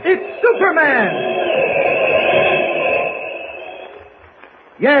plane. It's Superman.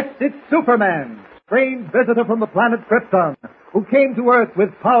 Yes, it's Superman, strange visitor from the planet Krypton, who came to Earth with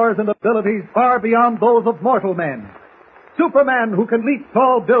powers and abilities far beyond those of mortal men. Superman, who can leap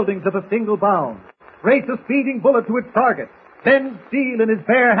tall buildings at a single bound, race a speeding bullet to its target, bend steel in his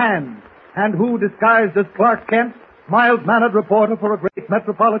bare hands, and who, disguised as Clark Kent, mild-mannered reporter for a great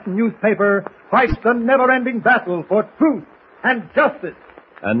metropolitan newspaper, fights the never-ending battle for truth and justice.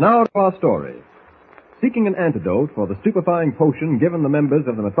 And now to our story. Seeking an antidote for the stupefying potion given the members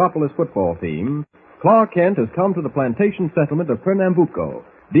of the Metropolis football team, Clark Kent has come to the plantation settlement of Pernambuco,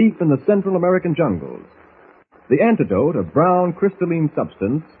 deep in the Central American jungles. The antidote, a brown crystalline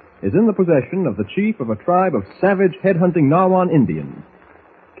substance, is in the possession of the chief of a tribe of savage head-hunting Nawan Indians.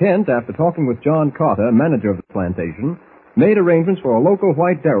 Kent, after talking with John Carter, manager of the plantation, made arrangements for a local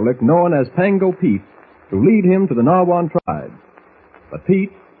white derelict known as Pango Pete to lead him to the Nawan tribe. But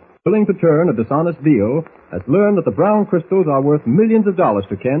Pete, willing to turn a dishonest deal, has learned that the brown crystals are worth millions of dollars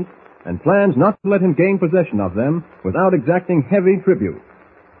to Kent and plans not to let him gain possession of them without exacting heavy tribute.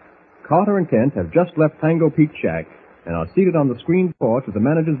 Carter and Kent have just left Pango Pete's shack and are seated on the screened porch of the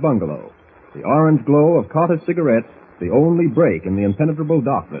manager's bungalow, the orange glow of Carter's cigarette the only break in the impenetrable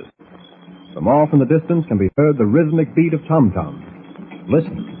darkness. From off in the distance can be heard the rhythmic beat of tom-toms.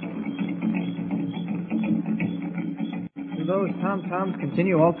 Listen. Do those tom-toms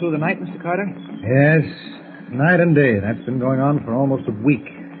continue all through the night, Mr. Carter? Yes, night and day. That's been going on for almost a week.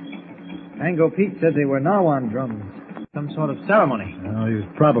 Pango Pete said they were Nawan drums. Some sort of ceremony. Oh, he was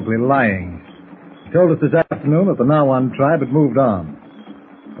probably lying. He told us this afternoon that the Nawan tribe had moved on.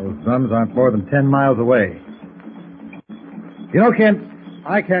 Those drums aren't more than 10 miles away. You know, Kent,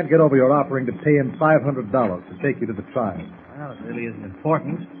 I can't get over your offering to pay him $500 to take you to the tribe. Well, it really isn't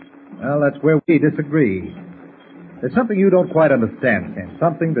important. Well, that's where we disagree. There's something you don't quite understand, Kent.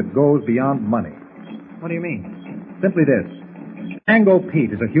 Something that goes beyond money. What do you mean? Simply this. Pango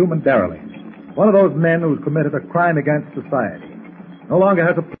Pete is a human derelict. One of those men who's committed a crime against society. No longer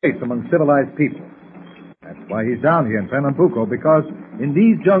has a place among civilized people. That's why he's down here in Pernambuco, because in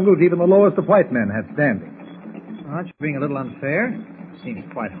these jungles even the lowest of white men have standing. Aren't you being a little unfair? Seems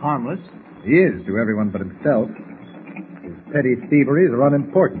quite harmless. He is to everyone but himself. His petty thieveries are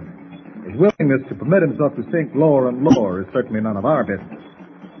unimportant. His willingness to permit himself to sink lower and lower is certainly none of our business.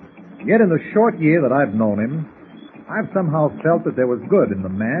 Yet in the short year that I've known him, I've somehow felt that there was good in the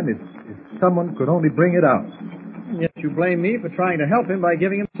man if someone could only bring it out. Yet you blame me for trying to help him by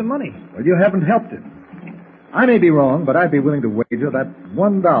giving him some money. Well, you haven't helped him. I may be wrong, but I'd be willing to wager that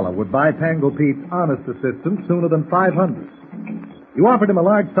 $1 would buy Pango Pete's honest assistance sooner than $500. You offered him a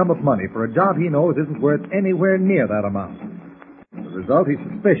large sum of money for a job he knows isn't worth anywhere near that amount. As a result, he's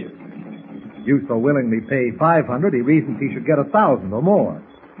suspicious. You so willingly pay $500, he reasons he should get $1,000 or more.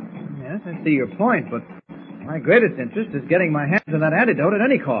 Yes, I see your point, but my greatest interest is getting my hands on that antidote at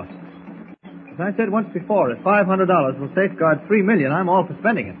any cost. As I said once before, if $500 will safeguard $3 million, I'm all for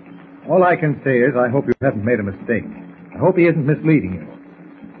spending it. All I can say is I hope you haven't made a mistake. I hope he isn't misleading you.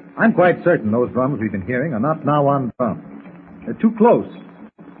 I'm quite certain those drums we've been hearing are not Nawan drums. They're too close.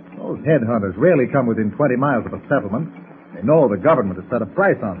 Those headhunters rarely come within 20 miles of a settlement. They know the government has set a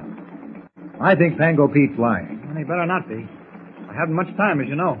price on them. I think Pango Pete's lying. Well, he better not be. I haven't much time, as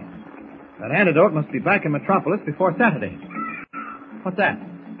you know. That antidote must be back in Metropolis before Saturday. What's that?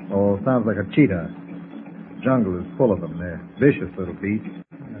 Oh, sounds like a cheetah. The jungle is full of them. They're vicious little beasts.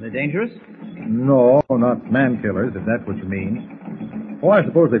 Are they dangerous? No, not man-killers, if that's what you mean. Oh, I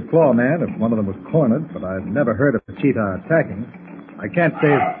suppose they'd claw a man if one of them was cornered, but I've never heard of a cheetah attacking. I can't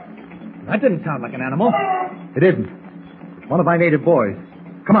say... That didn't sound like an animal. It isn't. It's one of my native boys.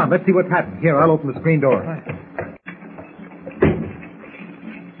 Come on, let's see what's happened. Here, I'll open the screen door.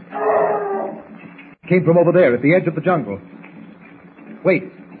 Came from over there, at the edge of the jungle. Wait.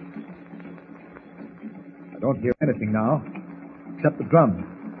 I don't hear anything now, except the drums.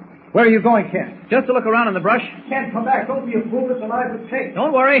 Where are you going, Kent? Just to look around in the brush. Kent, come back. Don't be a fool. It's alive with Kate.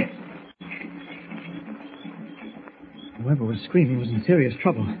 Don't worry. Whoever was screaming was in serious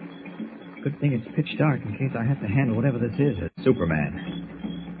trouble. Good thing it's pitch dark in case I have to handle whatever this is. It's Superman.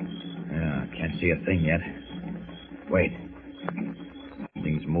 Yeah, can't see a thing yet. Wait.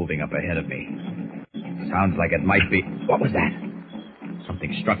 Something's moving up ahead of me. Sounds like it might be... What was that?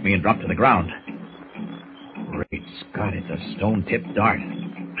 Something struck me and dropped to the ground. Great Scott, it's a stone-tipped dart.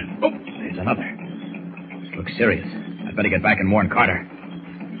 Oh, there's another. This looks serious. I'd better get back and warn Carter.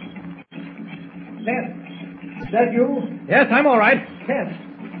 Kent, is that you? Yes, I'm all right. Kent,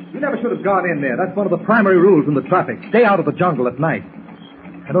 you never should have gone in there. That's one of the primary rules in the tropics. Stay out of the jungle at night.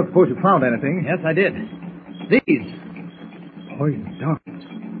 I don't suppose you found anything. Yes, I did. These. Poison darts.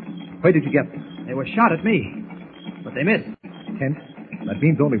 Where did you get them? They were shot at me, but they missed. Kent, that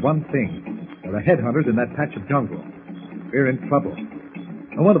means only one thing. There are headhunters in that patch of jungle. We're in trouble.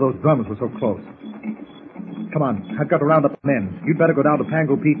 No wonder those drums were so close. Come on, I've got to round up the men. You'd better go down to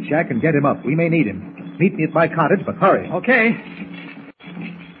Pango Pete's shack and get him up. We may need him. Meet me at my cottage, but hurry. Okay.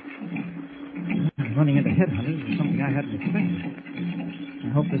 Running into headhunters is something I hadn't expected. I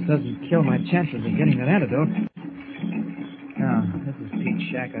hope this doesn't kill my chances of getting that antidote. Now, this is Pete's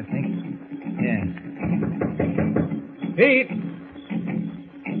shack, I think. Yeah. Pete!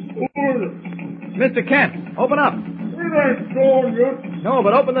 Mr. Kent, open up. It ain't gone yet. No,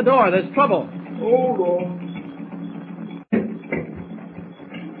 but open the door. There's trouble. Hold on.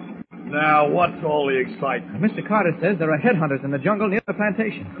 Now, what's all the excitement? Mr. Carter says there are headhunters in the jungle near the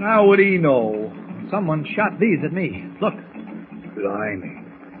plantation. How would he know? Someone shot these at me. Look. Blimey.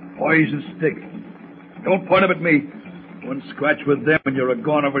 Poison stick. Don't point them at me. One scratch with them and you're a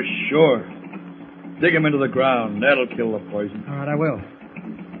goner for sure. Dig him into the ground. That'll kill the poison. All right, I will.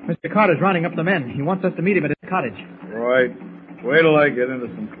 Mr. Carter's rounding up the men. He wants us to meet him at his cottage. Right. Wait till I get into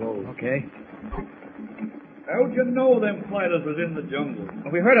some clothes. Okay. How'd you know them fighters was in the jungle?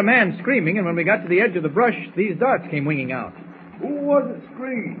 Well, we heard a man screaming, and when we got to the edge of the brush, these darts came winging out. Who was it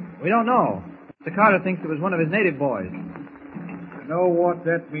screamed? We don't know. Mr. Carter thinks it was one of his native boys. You know what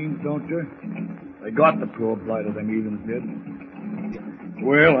that means, don't you? They got the poor blighter, them heathens did.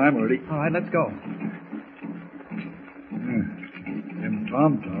 Well, I'm ready. All right, let's go. Them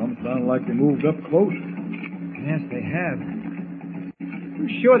tom-toms sound like they moved up close. Yes, they have. You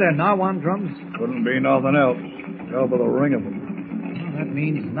sure they're Nawan drums? Couldn't be nothing else. Tell by the ring of them. Well, that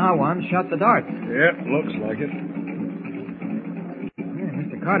means Nawan shot the darts. Yeah, looks like it. Yeah,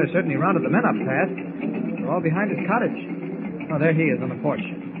 Mr. Carter certainly rounded the men up fast. They're all behind his cottage. Oh, there he is on the porch.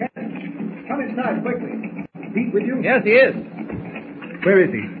 Come inside quickly. Pete with you? Yes, he is. Where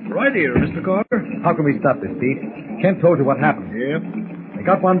is he? Right here, Mr. Carter. How can we stop this, Pete? Kent told you what happened. Yeah. They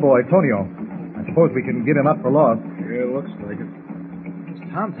got one boy, Tonio. I suppose we can give him up for lost. Yeah, looks like it. Those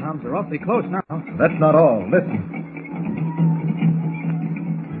tom-toms are awfully close now. That's not all. Listen.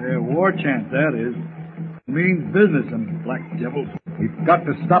 Yeah, war chant, that is. Means business, and black devils. We've got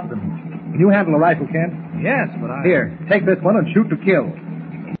to stop them. Can you handle a rifle, Kent? Yes, but I... Here, take this one and shoot to kill.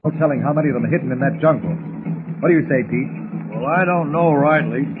 No telling how many of them are hidden in that jungle. What do you say, Pete? Well, I don't know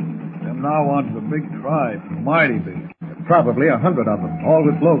rightly. Them Nawans a big tribe. Mighty big. Probably 100 of them, all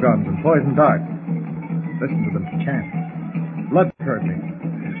with blowguns and poison darts. Listen to them chant. Blood curdling.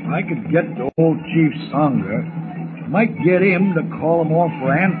 If I could get to old Chief Sangha, I might get him to call them off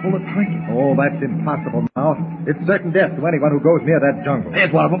for a handful of trinkets. Oh, that's impossible now. It's certain death to anyone who goes near that jungle.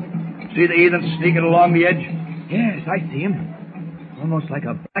 There's one of them. See the heathen sneaking along the edge? Yes, I see him. Almost like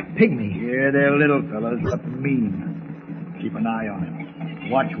a black pygmy. Yeah, they're little fellas, but mean. Keep an eye on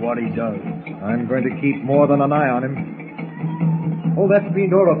him. Watch what he does. I'm going to keep more than an eye on him. Hold that screen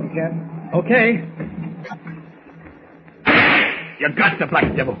door open, Kent. Okay. You got the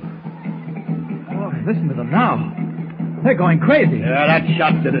black devil. Oh, listen to them now. They're going crazy. Yeah, that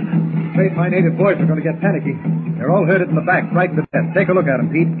shot did it. afraid my native boys are going to get panicky. They're all herded in the back, frightened to death. Take a look at them,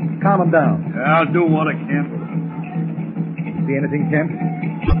 Pete. Calm them down. I'll do what I can. See anything, Kent?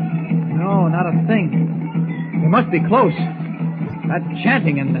 No, not a thing. They must be close. That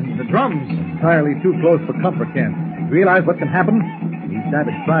chanting and the drums. Entirely too close for comfort, Kent. Realize what can happen? These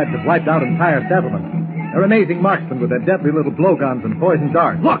savage tribes have wiped out entire settlements. They're amazing marksmen with their deadly little blowguns and poison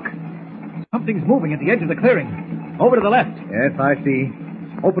darts. Look! Something's moving at the edge of the clearing. Over to the left. Yes, I see.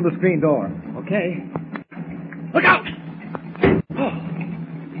 Open the screen door. Okay. Look out! Oh.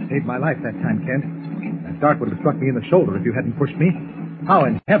 Saved my life that time, Kent. That dart would have struck me in the shoulder if you hadn't pushed me. How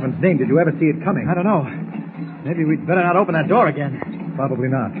in heaven's name did you ever see it coming? I don't know. Maybe we'd better not open that door again. Probably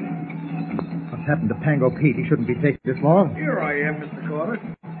not. What's happened to Pango Pete? He shouldn't be taking this long. Here I am, Mr. Corbett.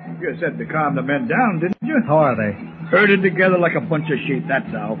 You said to calm the men down, didn't you? How are they? Herded together like a bunch of sheep, that's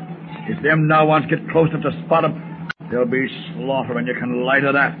how. If them now ones get close enough to spot them, there'll be slaughter, and you can lie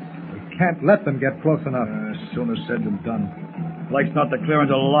to that. We can't let them get close enough. Sooner said than done. Like's not the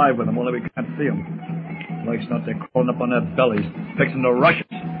clearance alive with them, only we can't see them. Like's not they're crawling up on their bellies, fixing to rush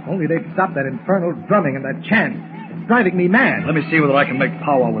us. Only they'd stop that infernal drumming and that chant. It's driving me mad. Let me see whether I can make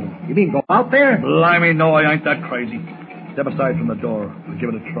power with them. You mean go out there? Blimey, no, I ain't that crazy. Step aside from the door. We'll give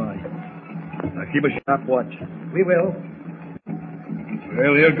it a try. Now keep a sharp watch. We will.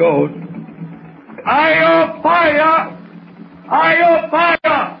 Well, here goes. Ayo fire! Ayo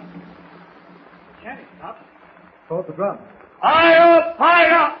fire! Chanting, stop. Hold the drum. Ayo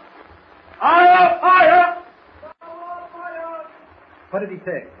fire! Ayo fire! What did he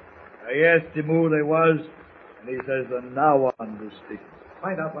say? I asked him who they was, and he says the now on to speak.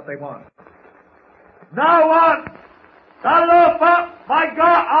 Find out what they want. Now on! Talofa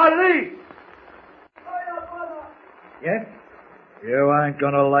Maiga Ali! Yes? You ain't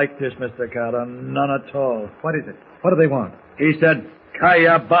gonna like this, Mr. Carter. None at all. What is it? What do they want? He said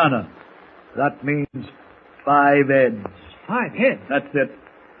Kayabana. That means 5 heads. 5 heads? That's it.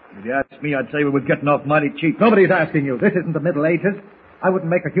 If you ask me, I'd say we were getting off mighty cheap. Nobody's asking you. This isn't the Middle Ages. I wouldn't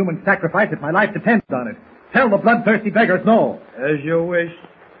make a human sacrifice if my life depended on it. Tell the bloodthirsty beggars no. As you wish.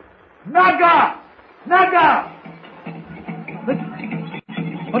 Naga! Naga!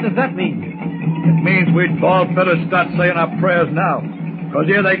 What does that mean? It means we'd all better start saying our prayers now. Because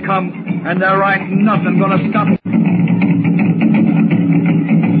here they come, and there ain't nothing gonna stop them.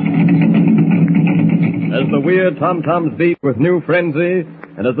 As the weird tom-toms beat with new frenzy,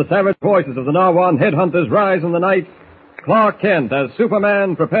 and as the savage voices of the Narwan headhunters rise in the night, Clark Kent, as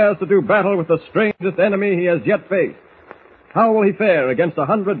Superman, prepares to do battle with the strangest enemy he has yet faced. How will he fare against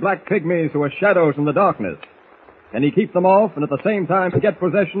 100 black pygmies who are shadows in the darkness? Can he keep them off and at the same time get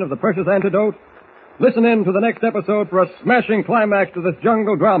possession of the precious antidote? Listen in to the next episode for a smashing climax to this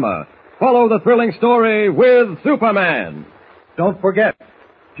jungle drama. Follow the thrilling story with Superman. Don't forget,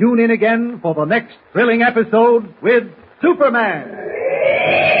 tune in again for the next thrilling episode with Superman.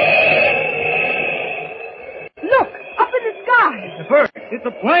 Look, up in the sky. It's a bird. It's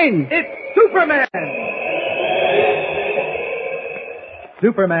a plane. It's Superman.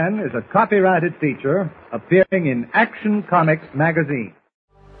 Superman is a copyrighted feature appearing in Action Comics magazine.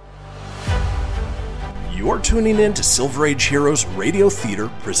 You're tuning in to Silver Age Heroes Radio Theater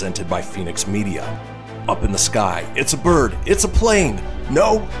presented by Phoenix Media. Up in the sky, it's a bird, it's a plane.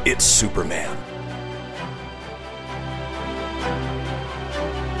 No, it's Superman.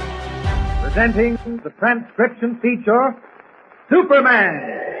 Presenting the transcription feature, Superman.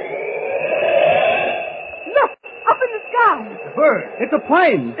 Look, up in the sky. It's a bird. It's a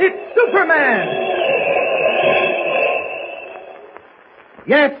plane. It's Superman.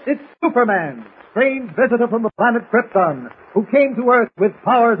 Yes, it's Superman, strange visitor from the planet Krypton, who came to Earth with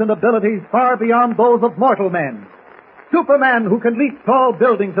powers and abilities far beyond those of mortal men. Superman, who can leap tall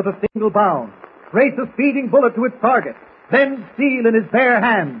buildings at a single bound, race a speeding bullet to its target, bend steel in his bare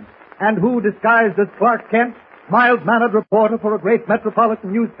hands, and who, disguised as Clark Kent, mild-mannered reporter for a great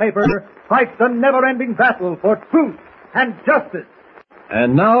metropolitan newspaper, fights a never-ending battle for truth and justice.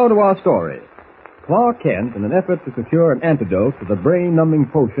 And now to our story. Clark Kent, in an effort to secure an antidote to the brain-numbing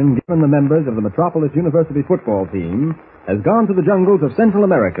potion given the members of the Metropolis University football team, has gone to the jungles of Central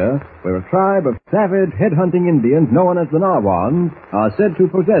America, where a tribe of savage head-hunting Indians known as the Narwans are said to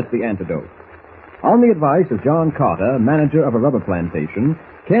possess the antidote. On the advice of John Carter, manager of a rubber plantation,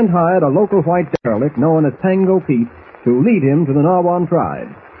 Kent hired a local white derelict known as Pango Pete to lead him to the Narwan tribe.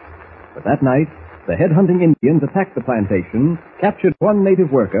 But that night, the head-hunting Indians attacked the plantation, captured one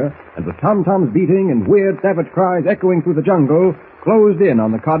native worker, and with tom-toms beating and weird savage cries echoing through the jungle, closed in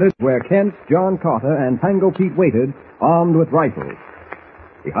on the cottage where Kent, John Carter, and Pango Pete waited, armed with rifles.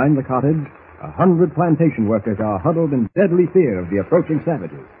 Behind the cottage, 100 plantation workers are huddled in deadly fear of the approaching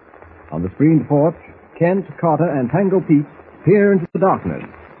savages. On the screened porch, Kent, Carter, and Tango Pete peer into the darkness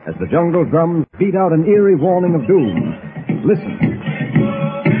as the jungle drums beat out an eerie warning of doom. Listen.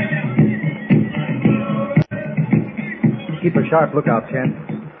 Keep a sharp lookout, Kent.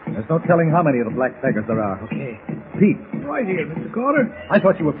 There's no telling how many of the black beggars there are. Okay. Pete. Right here, Mr. Carter. I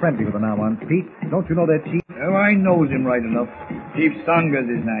thought you were friendly with the Nawans. Pete, don't you know that chief? Oh, I knows him right enough. Chief Sanga's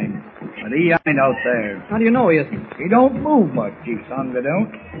his name. But he ain't out there. How do you know he isn't? He don't move much, Chief Sanga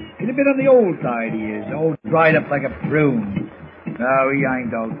don't. He's a bit on the old side, he is. Old dried up like a prune. No, he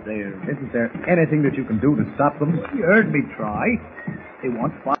ain't out there. Isn't there anything that you can do to stop them? Well, you heard me try. They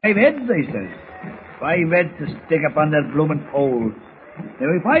want 5 heads, they says. 5 heads to stick up on that bloomin' pole.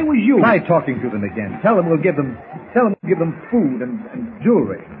 Now, if I was you... Try talking to them again. Tell them we'll give them food and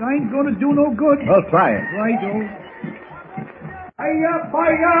jewelry. It ain't gonna do no good. Well, try it. Right-o. Hiya,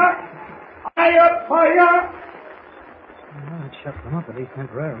 fire! Hiya, fire! Well, it shuts them up, at least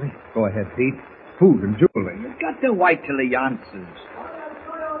temporarily. Go ahead, Pete. Food and jewelry. You've got to wait till he answers.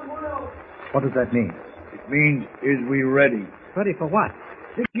 What does that mean? It means, is we ready? Ready for what?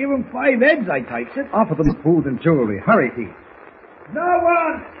 To give him 5 heads, I types it. Offer them food and jewelry. Hurry, Pete. No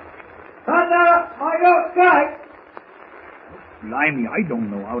one! Thunder! My outside! Blimey, I don't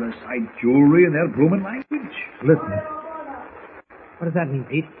know how to cite jewelry in their bloomin' language. Listen. What does that mean,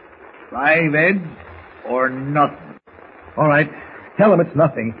 Pete? 5 heads or nothing. All right. Tell them it's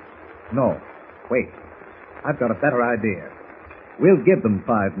nothing. No. Wait. I've got a better idea. We'll give them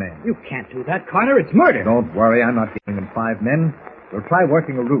 5 men. You can't do that, Carter. It's murder. Don't worry. I'm not giving them 5 men. We'll try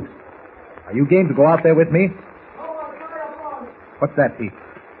working a ruse. Are you game to go out there with me? What's that, Pete?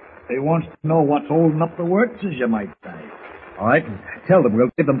 They want to know what's holding up the works, as you might say. All right. Tell them we'll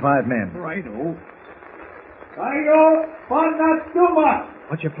give them 5 men. Right-o. Tango, Bonatuma!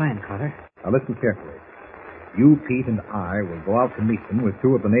 What's your plan, Carter? Now listen carefully. You, Pete, and I will go out to meet them with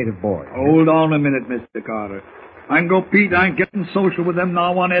 2 of the native boys. Hold on a minute, Mr. Carter. Tango Pete ain't getting social with them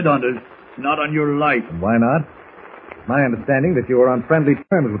now on headhunters. Not on your life. And why not? It's my understanding that you are on friendly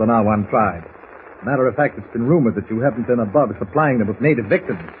terms with the Nawan tribe. Matter of fact, it's been rumored that you haven't been above supplying them with native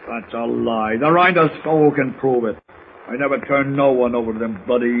victims. That's a lie. There ain't a soul can prove it. I never turned no one over to them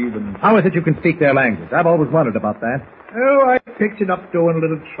bloody heathens. How is it you can speak their language? I've always wondered about that. Oh, I picked it up doing a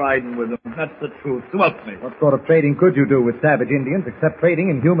little trading with them. That's the truth. So help me. What sort of trading could you do with savage Indians except trading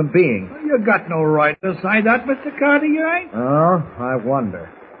in human beings? You got no right to say that, Mr. Carter, you ain't. Oh, I wonder.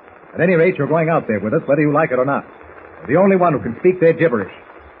 At any rate, you're going out there with us, whether you like it or not. You're the only one who can speak their gibberish.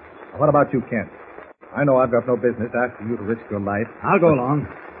 Now, what about you, Kent? I know I've got no business asking you to risk your life. I'll go along.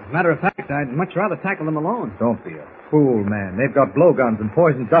 As a matter of fact, I'd much rather tackle them alone. Don't be a fool, man. They've got blowguns and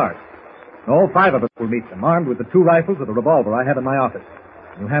poison darts. All 5 of us will meet them, armed with the 2 rifles and a revolver I have in my office.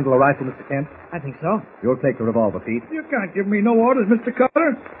 Can you handle a rifle, Mr. Kent? I think so. You'll take the revolver, Pete. You can't give me no orders, Mr.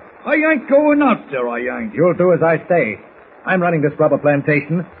 Carter. I ain't going out there, I ain't. You'll do as I say. I'm running this rubber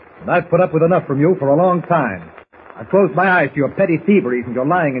plantation, and I've put up with enough from you for a long time. I've closed my eyes to your petty thieveries and your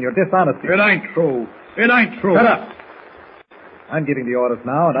lying and your dishonesty. It ain't true. It ain't true. Shut up. I'm giving the orders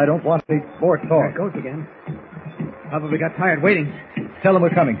now, and I don't want any more talk. There it goes again. Probably got tired waiting. Tell them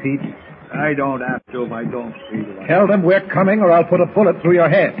we're coming, Pete. I don't have to if I don't feel like. Tell them we're coming, or I'll put a bullet through your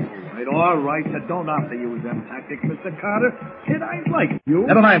head. All right. I don't have to use them tactics, Mr. Carter. It ain't like you.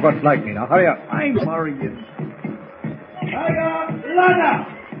 Never mind what's like me. Now, hurry up. I'm worrying. Hiya,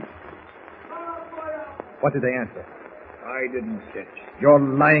 Lana! What did they answer? I didn't catch. You're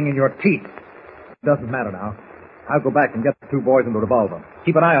lying in your teeth. Doesn't matter now. I'll go back and get the 2 boys and the revolver.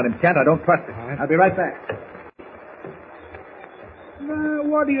 Keep an eye on him, Kent. I don't trust him. All right. I'll be right back. Now,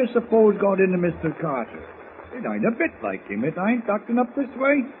 what do you suppose got into Mr. Carter? It ain't a bit like him. It ain't acting up this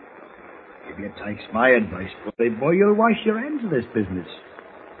way. If you takes my advice, boy, you'll wash your hands of this business.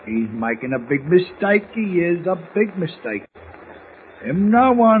 He's making a big mistake. He is a big mistake. Them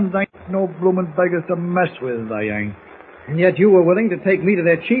Nawans ain't no bloomin' beggars to mess with, they ain't. And yet you were willing to take me to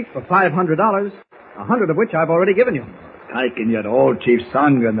their chief for $500, 100 of which I've already given you. Taking you to old Chief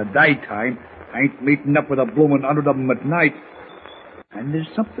Sanga in the daytime ain't meeting up with a bloomin' 100 of them at night. And there's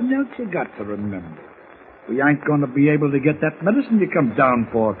something else you got to remember. We ain't going to be able to get that medicine you come down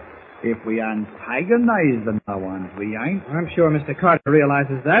for if we antagonize the Nawans. We ain't. I'm sure Mr. Carter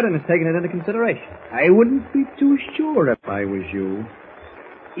realizes that and has taken it into consideration. I wouldn't be too sure if I was you.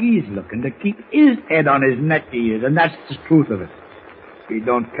 He's looking to keep his head on his neck, he is, and that's the truth of it. He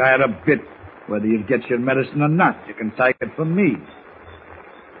don't care a bit whether you get your medicine or not. You can take it from me.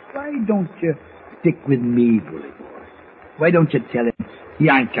 Why don't you stick with me, bully boy? Why don't you tell him he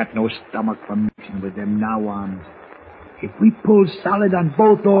ain't got no stomach for mixing with them Nawans? If we pull solid on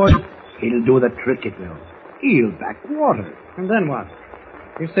both oars, he'll do the trick, it will. He'll back water. And then what?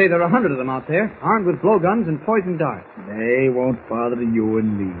 You say there are 100 of them out there, armed with blowguns and poison darts. They won't bother you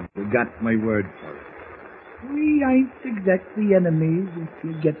and me. You got my word for it. We ain't exactly enemies, if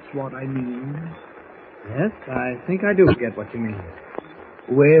you get what I mean. Yes, I think I do get what you mean.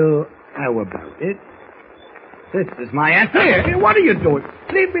 Well, how about it? This is my answer. Hey, what are you doing?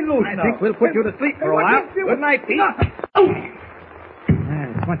 Leave me loose I now. think we'll put you to sleep for a while. Good night, Pete.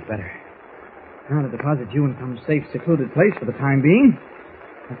 It's much better. Now to deposit you in some safe, secluded place for the time being.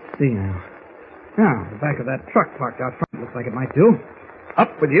 Let's see now. Now, the back of that truck parked out front looks like it might do.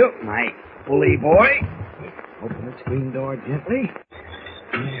 Up with you, my bully boy. Open the screen door gently.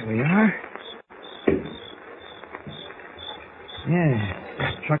 There we are. Yes,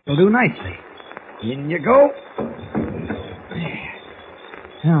 that truck will do nicely. In you go.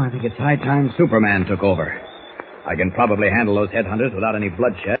 Now, I think it's high time Superman took over. I can probably handle those headhunters without any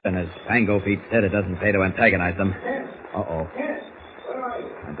bloodshed, and as Pango Pete said, it doesn't pay to antagonize them. Uh-oh.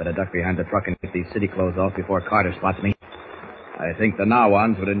 I'd better duck behind the truck and get these city clothes off before Carter spots me. I think the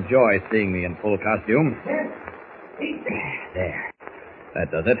Nawans would enjoy seeing me in full costume. There.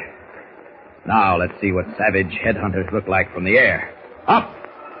 That does it. Now let's see what savage headhunters look like from the air. Up!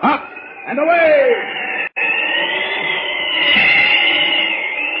 Up! And away!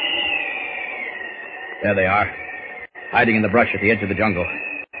 There they are, hiding in the brush at the edge of the jungle.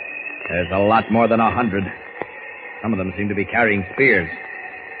 There's a lot more than 100. Some of them seem to be carrying spears.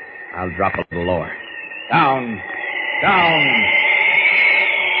 I'll drop a little lower. Down! Down!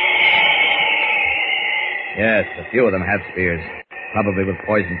 Yes, a few of them have spears, probably with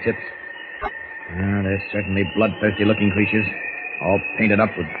poison tips. They're certainly bloodthirsty-looking creatures, all painted up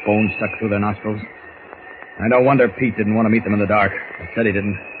with bones stuck through their nostrils. I no wonder Pete didn't want to meet them in the dark. I said he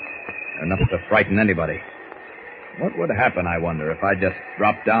didn't. They're enough to frighten anybody. What would happen, I wonder, if I just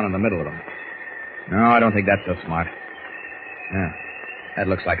dropped down in the middle of them? No, I don't think that's so smart. Yeah, that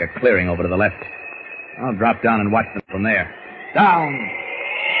looks like a clearing over to the left. I'll drop down and watch them from there. Down!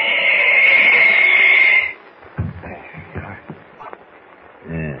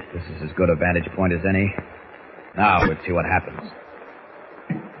 Yes, this is as good a vantage point as any. Now we'll see what happens.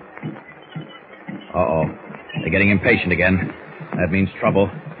 Uh-oh. They're getting impatient again. That means trouble.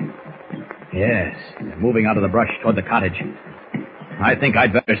 Yes, they're moving out of the brush toward the cottage. I think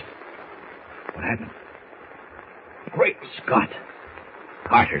I'd better... What happened? Great Scott!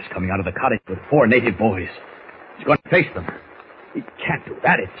 Carter's coming out of the cottage with 4 native boys. He's going to face them. He can't do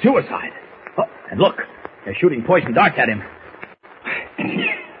that. It's suicide. Oh, and look, they're shooting poison darts at him.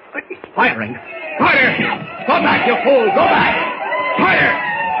 He's firing. Carter! Go back, you fool! Go back! Carter!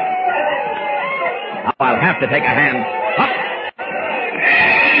 Now I'll have to take a hand. Up!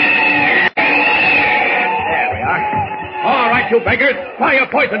 There we are. All right, you beggars. Fire your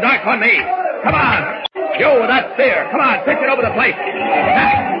poison darts on me. Come on. You with that spear. Come on, pitch it over the place.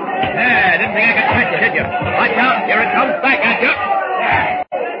 Didn't think I could catch it, did you? Watch out. Here it comes back at you.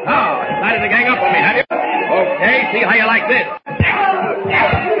 Now, decided to gang up on me, have you? Okay, see how you like this.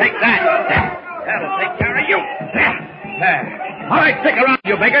 Take that. That'll take care of you. All right, stick around,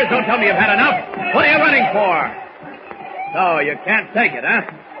 you beggars. Don't tell me you've had enough. What are you running for? So, you can't take it, huh?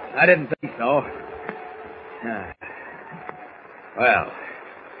 I didn't think so. Well,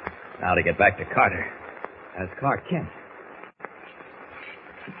 now to get back to Carter. That's Clark Kent.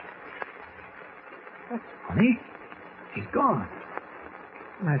 That's funny. He's gone.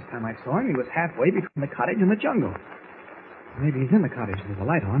 Last time I saw him, he was halfway between the cottage and the jungle. Maybe he's in the cottage. There's a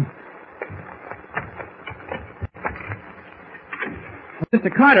light on. Mr.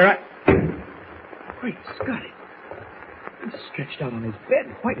 Carter, Great Scott. He's stretched out on his bed,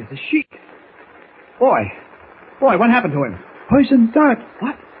 white as a sheet. Boy, what happened to him? Poison dart.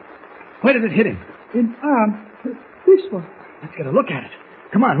 What? Where did it hit him? In arm. This one. Let's get a look at it.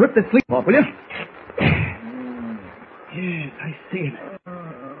 Come on, rip the sleeve off, will you? Yes, I see it.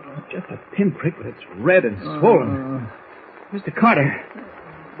 Just a pinprick, but it's red and swollen. Mr. Carter,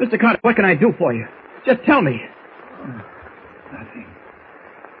 what can I do for you? Just tell me.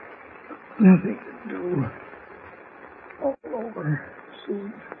 Nothing to do. All over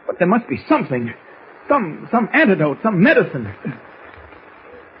soon. But there must be something. Some antidote, some medicine.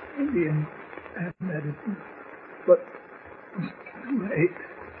 Indians have medicine, but too late.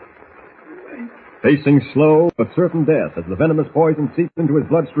 Facing slow but certain death as the venomous poison seeps into his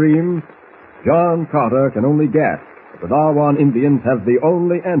bloodstream, John Carter can only gasp that the Nawan Indians have the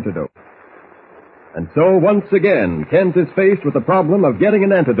only antidote. And so, once again, Kent is faced with the problem of getting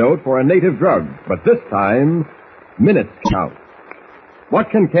an antidote for a native drug. But this time, minutes count. What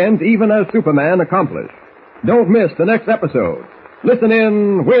can Kent, even as Superman, accomplish? Don't miss the next episode. Listen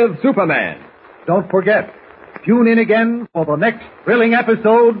in with Superman. Don't forget, Tune in again for the next thrilling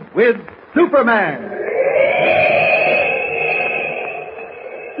episode with Superman.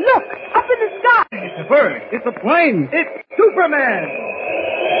 Look, up in the sky. It's a bird. It's a plane. It's Superman.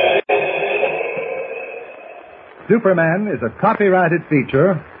 Superman is a copyrighted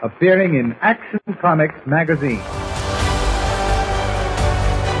feature appearing in Action Comics magazine.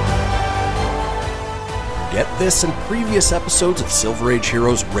 Get this and previous episodes of Silver Age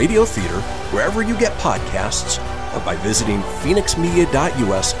Heroes Radio Theater wherever you get podcasts or by visiting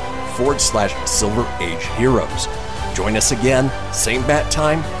phoenixmedia.us/Silver Age Heroes. Join us again, same bat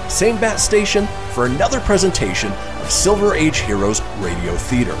time, same bat station, for another presentation of Silver Age Heroes Radio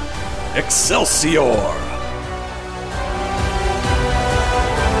Theater. Excelsior!